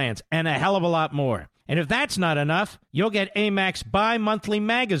phone plans, and a hell of a lot more. And if that's not enough, you'll get AMAC's bi-monthly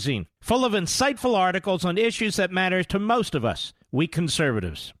magazine, full of insightful articles on issues that matter to most of us, we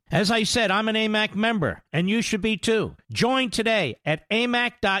conservatives. As I said, I'm an AMAC member, and you should be too. Join today at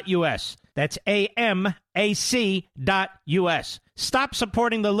amac.us. That's AMAC.us. Stop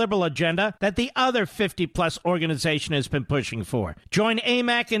supporting the liberal agenda that the other 50-plus organization has been pushing for. Join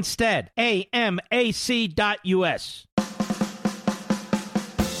AMAC instead. AMAC.us.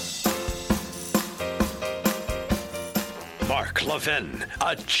 Mark Levin,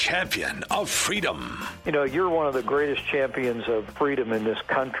 a champion of freedom. You know, you're one of the greatest champions of freedom in this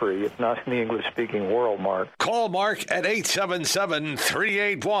country, if not in the English-speaking world, Mark. Call Mark at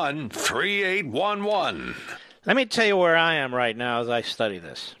 877-381-3811. Let me tell you where I am right now as I study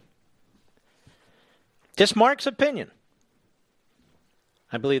this. Just Mark's opinion.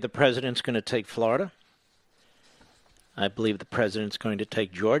 I believe the president's going to take Florida. I believe the president's going to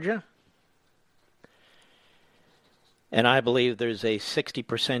take Georgia. And I believe there's a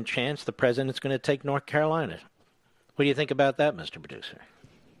 60% chance the president's going to take North Carolina. What do you think about that, Mr. Producer?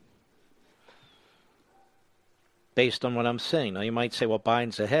 based on what I'm saying. Now, you might say, well,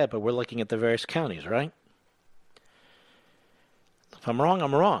 Biden's ahead, but we're looking at the various counties, right? If I'm wrong,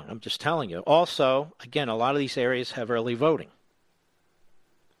 I'm wrong. I'm just telling you. Also, again, a lot of these areas have early voting.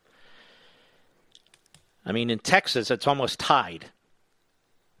 I mean, in Texas, it's almost tied.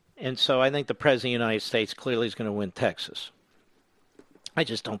 And so I think the President of the United States clearly is going to win Texas. I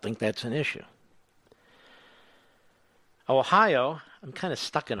just don't think that's an issue. Ohio, I'm kind of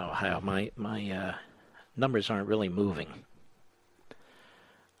stuck in Ohio. My numbers aren't really moving.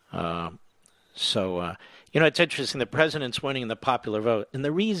 It's interesting. The president's winning the popular vote. And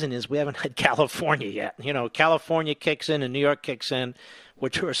the reason is we haven't had California yet. California kicks in and New York kicks in,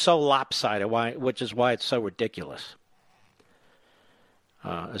 which are so lopsided, which is why it's so ridiculous,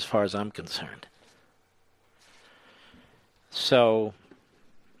 as far as I'm concerned. So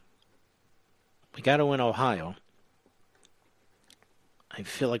we got to win Ohio. I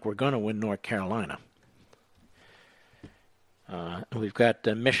feel like we're going to win North Carolina. We've got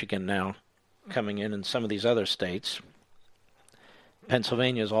Michigan now coming in and some of these other states.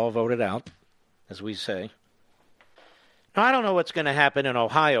 Pennsylvania's all voted out, as we say. Now, I don't know what's going to happen in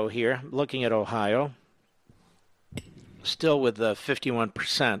Ohio here. Looking at Ohio, still with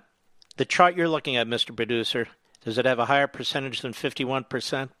 51%. The chart you're looking at, Mr. Producer, does it have a higher percentage than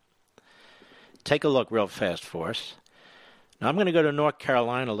 51%? Take a look real fast for us. Now, I'm going to go to North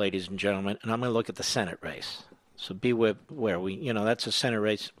Carolina, ladies and gentlemen, and I'm going to look at the Senate race. So be where that's a Senate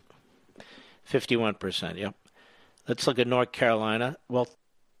race, 51%, yep. Let's look at North Carolina. Well,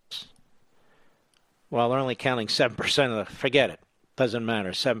 they're only counting 7% of forget it. Doesn't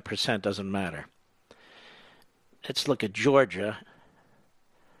matter. 7% doesn't matter. Let's look at Georgia.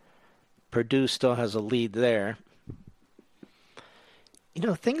 Purdue still has a lead there.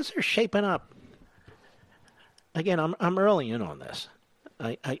 Things are shaping up. Again, I'm early in on this.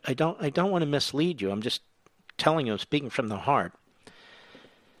 I don't want to mislead you. I'm just telling you, I'm speaking from the heart.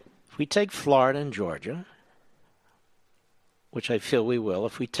 If we take Florida and Georgia, which I feel we will,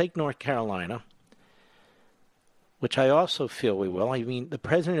 if we take North Carolina, which I also feel we will, I mean, the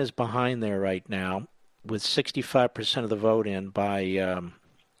president is behind there right now with 65% of the vote in by,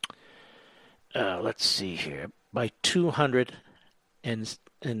 let's see here, by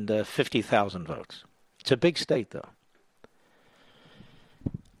 250,000 votes. It's a big state, though.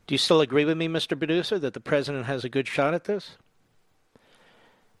 Do you still agree with me, Mr. Producer, that the president has a good shot at this?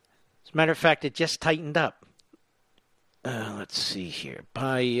 As a matter of fact, it just tightened up. Let's see here.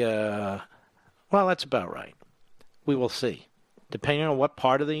 That's about right. We will see. Depending on what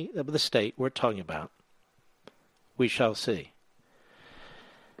part of the state we're talking about, we shall see.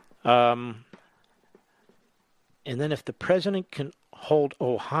 And then if the president can hold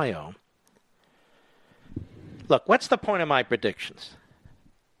Ohio... Look, what's the point of my predictions?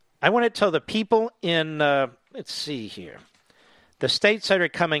 I want to tell the people in, let's see here, the states that are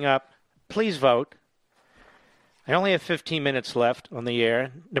coming up, please vote. I only have 15 minutes left on the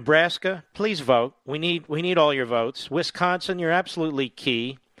air. Nebraska, please vote. We need all your votes. Wisconsin, you're absolutely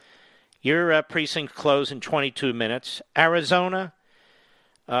key. Your precinct close in 22 minutes. Arizona,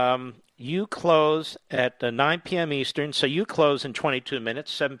 you close at 9 p.m. Eastern, so you close in 22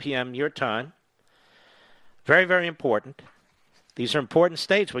 minutes, 7 p.m. your time. Very, very important. These are important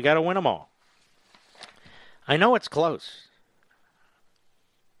states. We got to win them all. I know it's close.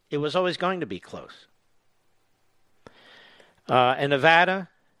 It was always going to be close. In Nevada,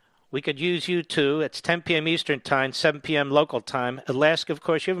 we could use you too. It's 10 p.m. Eastern time, 7 p.m. local time. Alaska, of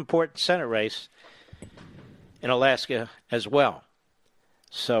course, you have an important Senate race in Alaska as well.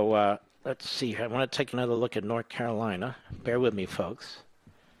 So let's see here. I want to take another look at North Carolina. Bear with me, folks.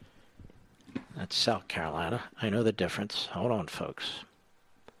 That's South Carolina. I know the difference. Hold on, folks.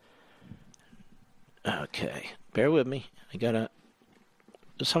 Okay. Bear with me.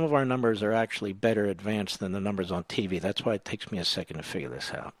 Some of our numbers are actually better advanced than the numbers on TV. That's why it takes me a second to figure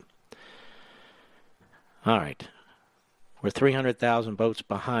this out. All right. We're 300,000 votes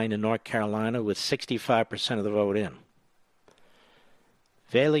behind in North Carolina with 65% of the vote in.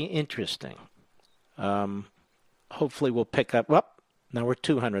 Very interesting. Hopefully we'll pick up... Now we're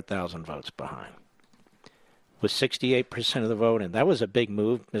 200,000 votes behind with 68% of the vote in. That was a big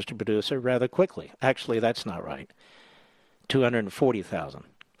move, Mr. Producer, rather quickly. Actually, that's not right. 240,000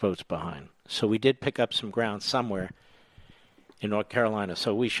 votes behind. So we did pick up some ground somewhere in North Carolina,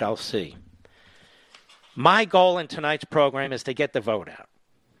 so we shall see. My goal in tonight's program is to get the vote out,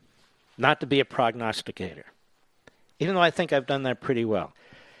 not to be a prognosticator, even though I think I've done that pretty well.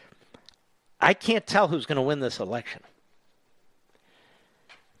 I can't tell who's going to win this election.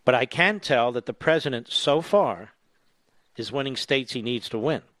 But I can tell that the president so far is winning states he needs to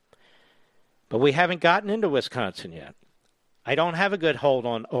win. But we haven't gotten into Wisconsin yet. I don't have a good hold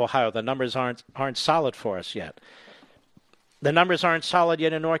on Ohio. The numbers aren't solid for us yet. The numbers aren't solid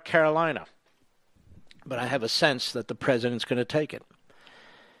yet in North Carolina. But I have a sense that the president's going to take it.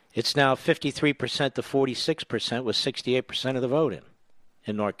 It's now 53% to 46% with 68% of the vote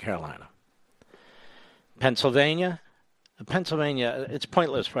in North Carolina. Pennsylvania, it's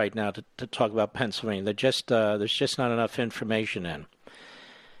pointless right now to talk about Pennsylvania. There's just not enough information in.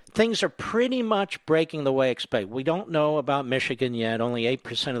 Things are pretty much breaking the way expected. We don't know about Michigan yet, only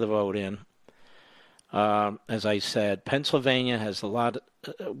 8% of the vote in. As I said, Pennsylvania has a lot.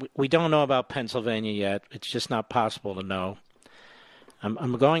 We don't know about Pennsylvania yet. It's just not possible to know.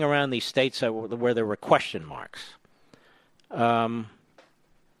 I'm going around these states where there were question marks. Let's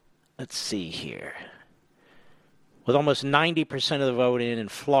see here. With almost 90% of the vote in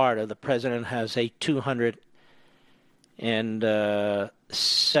Florida, the president has a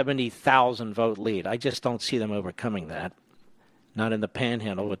 270,000 vote lead. I just don't see them overcoming that. Not in the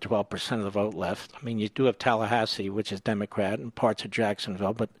Panhandle with 12% of the vote left. I mean, you do have Tallahassee, which is Democrat, and parts of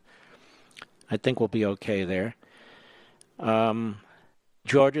Jacksonville, but I think we'll be okay there.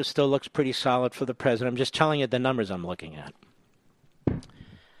 Georgia still looks pretty solid for the president. I'm just telling you the numbers I'm looking at.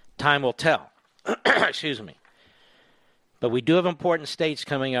 Time will tell. Excuse me. But we do have important states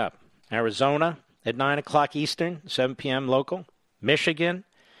coming up. Arizona at 9 o'clock Eastern, 7 p.m. local. Michigan.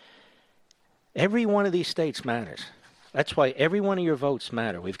 Every one of these states matters. That's why every one of your votes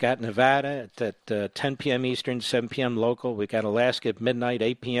matter. We've got Nevada at 10 p.m. Eastern, 7 p.m. local. We've got Alaska at midnight,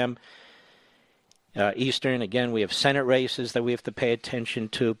 8 p.m. Eastern. Again, we have Senate races that we have to pay attention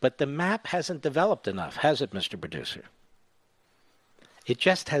to. But the map hasn't developed enough, has it, Mr. Producer? It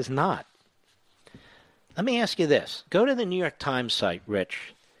just has not. Let me ask you this. Go to the New York Times site,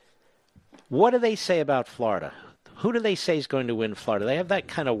 Rich. What do they say about Florida? Who do they say is going to win Florida? They have that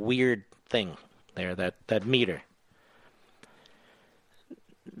kind of weird thing there, that meter.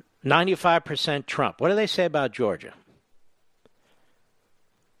 95% Trump. What do they say about Georgia?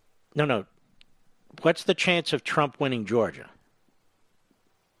 No. What's the chance of Trump winning Georgia?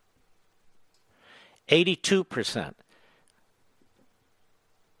 82%.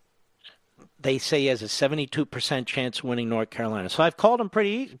 They say he has a 72% chance of winning North Carolina. So I've called him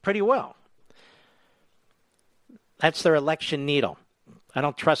pretty well. That's their election needle. I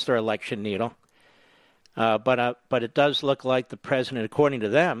don't trust their election needle. But it does look like the president, according to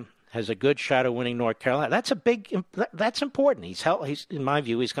them, has a good shot of winning North Carolina. That's important. He's in my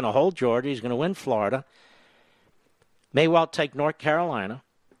view, he's going to hold Georgia. He's going to win Florida. May well take North Carolina.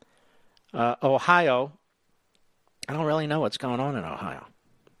 Ohio, I don't really know what's going on in Ohio.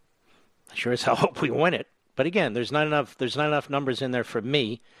 I sure as hell hope we win it. But again, there's not enough numbers in there for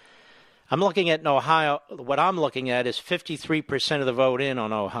me. I'm looking at Ohio. What I'm looking at is 53% of the vote in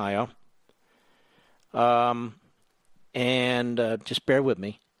on Ohio. And just bear with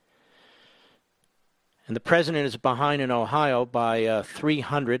me. And the president is behind in Ohio by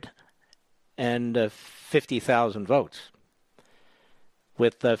 350,000 votes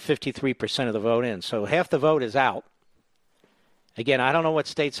with 53% of the vote in. So half the vote is out. Again, I don't know what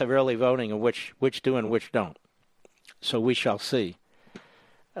states have early voting and which do and which don't. So we shall see.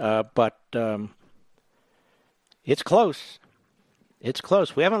 But it's close. It's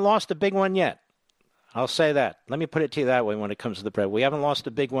close. We haven't lost a big one yet. I'll say that. Let me put it to you that way when it comes to the president. We haven't lost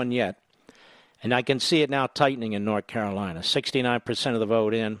a big one yet. And I can see it now tightening in North Carolina. 69% of the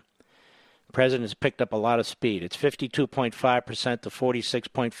vote in. The president has picked up a lot of speed. It's 52.5% to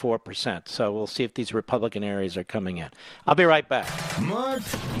 46.4%. So we'll see if these Republican areas are coming in. I'll be right back. Mark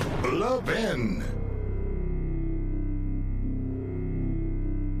Levin.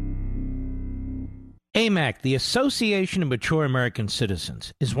 AMAC, the Association of Mature American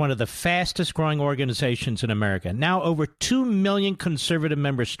Citizens, is one of the fastest growing organizations in America. Now over 2 million conservative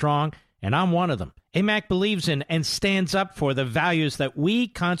members strong, and I'm one of them. AMAC believes in and stands up for the values that we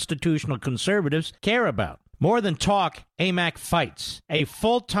constitutional conservatives care about. More than talk, AMAC fights. A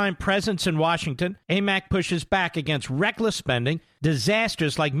full-time presence in Washington, AMAC pushes back against reckless spending,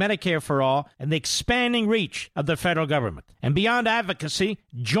 disasters like Medicare for All, and the expanding reach of the federal government. And beyond advocacy,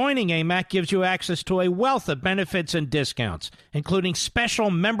 joining AMAC gives you access to a wealth of benefits and discounts, including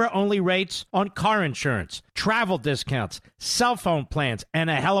special member-only rates on car insurance, travel discounts, cell phone plans, and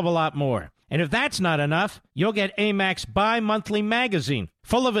a hell of a lot more. And if that's not enough, you'll get AMAC's bi-monthly magazine,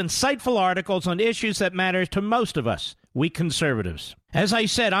 full of insightful articles on issues that matter to most of us, we conservatives. As I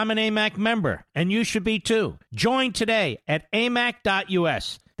said, I'm an AMAC member, and you should be too. Join today at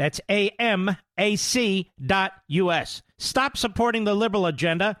amac.us. That's AMAC.us. Stop supporting the liberal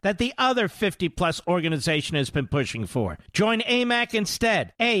agenda that the other 50-plus organization has been pushing for. Join AMAC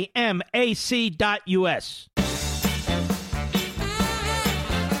instead. AMAC.us.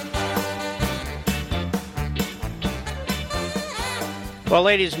 Well,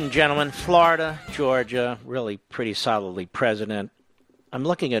 ladies and gentlemen, Florida, Georgia, really pretty solidly president. I'm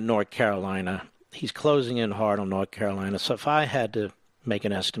looking at North Carolina. He's closing in hard on North Carolina. So if I had to make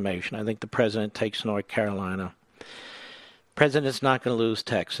an estimation, I think the president takes North Carolina. President's not going to lose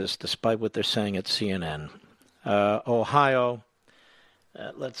Texas, despite what they're saying at CNN. Ohio,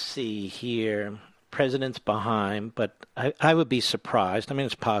 let's see here. President's behind, but I would be surprised. I mean,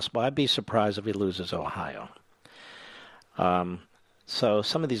 it's possible. I'd be surprised if he loses Ohio. So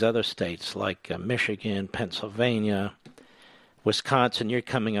some of these other states like Michigan, Pennsylvania, Wisconsin, you're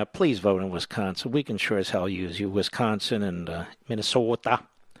coming up. Please vote in Wisconsin. We can sure as hell use you. Wisconsin and Minnesota,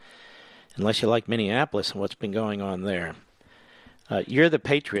 unless you like Minneapolis and what's been going on there. You're the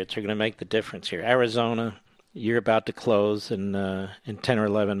Patriots are going to make the difference here. Arizona, you're about to close in 10 or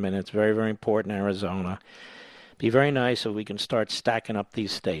 11 minutes. Very, very important, Arizona. Be very nice if we can start stacking up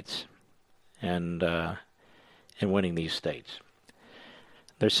these states and winning these states.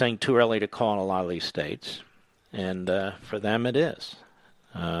 They're saying too early to call in a lot of these states, and for them it is.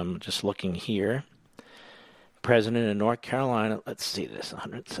 Just looking here, President of North Carolina, let's see this,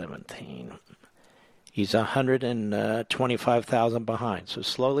 117. He's 125,000 behind, so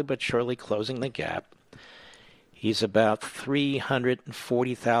slowly but surely closing the gap. He's about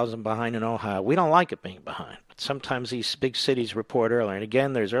 340,000 behind in Ohio. We don't like it being behind, but sometimes these big cities report earlier. And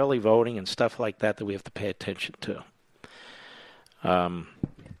again, there's early voting and stuff like that we have to pay attention to. All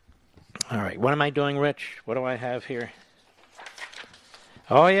right, what am I doing, Rich? What do I have here?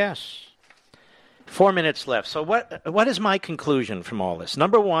 Oh, yes. 4 minutes left. So what is my conclusion from all this?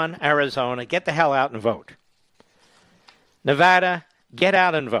 Number one, Arizona, get the hell out and vote. Nevada, get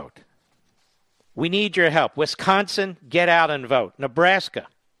out and vote. We need your help. Wisconsin, get out and vote. Nebraska,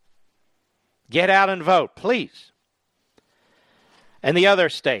 get out and vote, please. And the other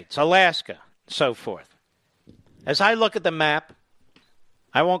states, Alaska, so forth. As I look at the map,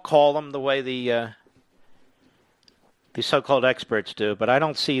 I won't call them the way the so-called experts do, but I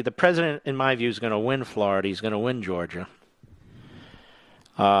don't see the president, in my view, is going to win Florida. He's going to win Georgia.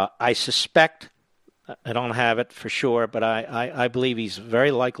 I suspect, I don't have it for sure, but I believe he's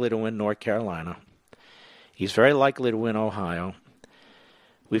very likely to win North Carolina. He's very likely to win Ohio.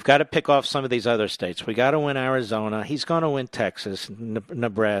 We've got to pick off some of these other states. We got to win Arizona. He's going to win Texas,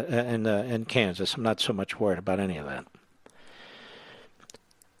 Nebraska, and Kansas. I'm not so much worried about any of that.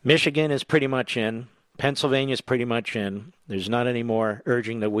 Michigan is pretty much in. Pennsylvania is pretty much in. There's not any more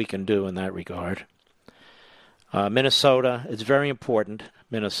urging that we can do in that regard. Minnesota, it's very important,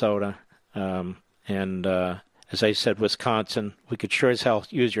 Minnesota. And as I said, Wisconsin, we could sure as hell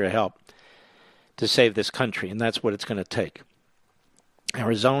use your help to save this country, and that's what it's going to take.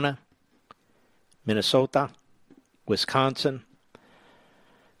 Arizona, Minnesota, Wisconsin,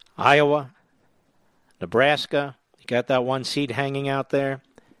 Iowa, Nebraska, you got that one seat hanging out there.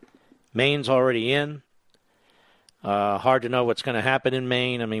 Maine's already in. Hard to know what's going to happen in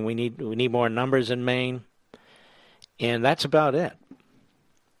Maine. I mean, we need more numbers in Maine. And that's about it.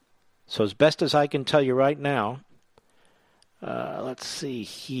 So as best as I can tell you right now, let's see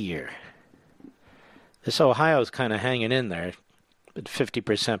here. This Ohio's kind of hanging in there at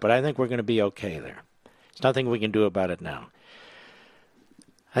 50%, but I think we're going to be okay there. There's nothing we can do about it now.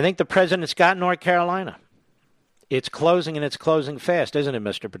 I think the president's got North Carolina. It's closing, and it's closing fast, isn't it,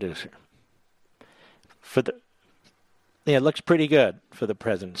 Mr. Producer? Yeah, it looks pretty good for the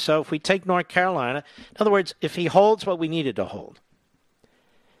president. So if we take North Carolina, in other words, if he holds what we needed to hold,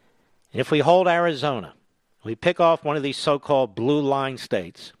 and if we hold Arizona, we pick off one of these so-called blue line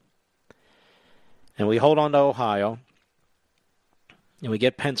states, and we hold on to Ohio, and we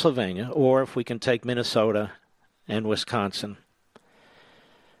get Pennsylvania, or if we can take Minnesota and Wisconsin,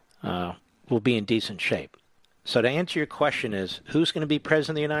 we'll be in decent shape. So to answer your question is, who's going to be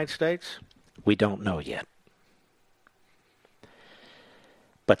president of the United States? We don't know yet.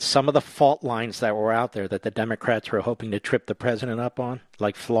 But some of the fault lines that were out there that the Democrats were hoping to trip the president up on,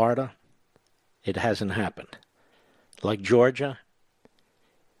 like Florida, it hasn't happened. Like Georgia,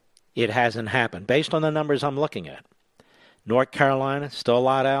 it hasn't happened. Based on the numbers I'm looking at. North Carolina, still a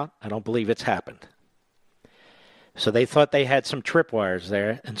lot out. I don't believe it's happened. So they thought they had some tripwires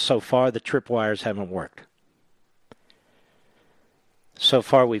there, and so far the tripwires haven't worked. So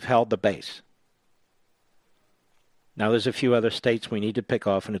far we've held the base. Now there's a few other states we need to pick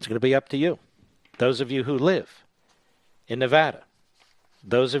off, and it's going to be up to you. Those of you who live in Nevada,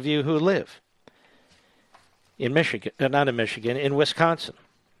 those of you who live in Michigan, not in Michigan, in Wisconsin.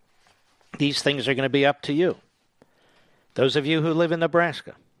 These things are going to be up to you. Those of you who live in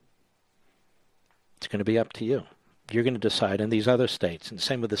Nebraska, it's going to be up to you. You're going to decide in these other states, and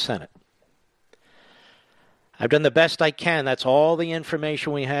same with the Senate. I've done the best I can. That's all the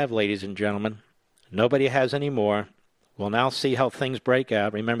information we have, ladies and gentlemen. Nobody has any more. We'll now see how things break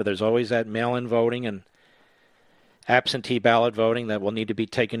out. Remember, there's always that mail-in voting and absentee ballot voting that will need to be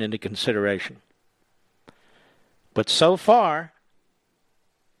taken into consideration. But so far,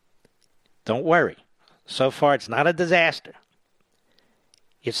 don't worry. So far, it's not a disaster.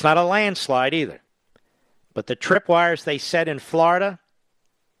 It's not a landslide either. But the tripwires they set in Florida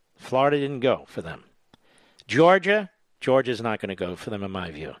didn't go for them. Georgia's not going to go for them in my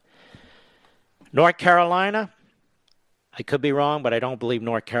view. North Carolina, I could be wrong, but I don't believe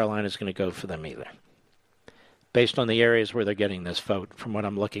North Carolina is going to go for them either, based on the areas where they're getting this vote from what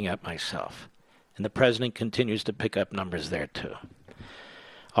I'm looking at myself. And the president continues to pick up numbers there too.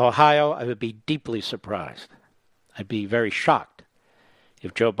 Ohio, I would be deeply surprised. I'd be very shocked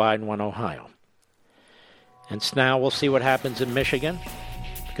if Joe Biden won Ohio. And so now we'll see what happens in Michigan,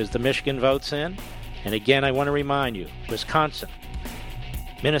 because the Michigan vote's in. And again, I want to remind you, Wisconsin,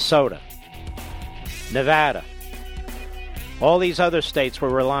 Minnesota, Nevada, all these other states we're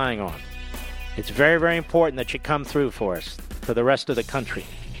relying on. It's very, very important that you come through for us, for the rest of the country.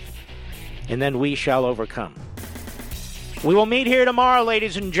 And then we shall overcome. We will meet here tomorrow,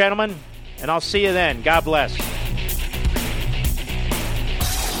 ladies and gentlemen, and I'll see you then. God bless.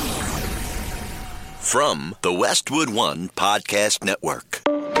 From the Westwood One Podcast Network.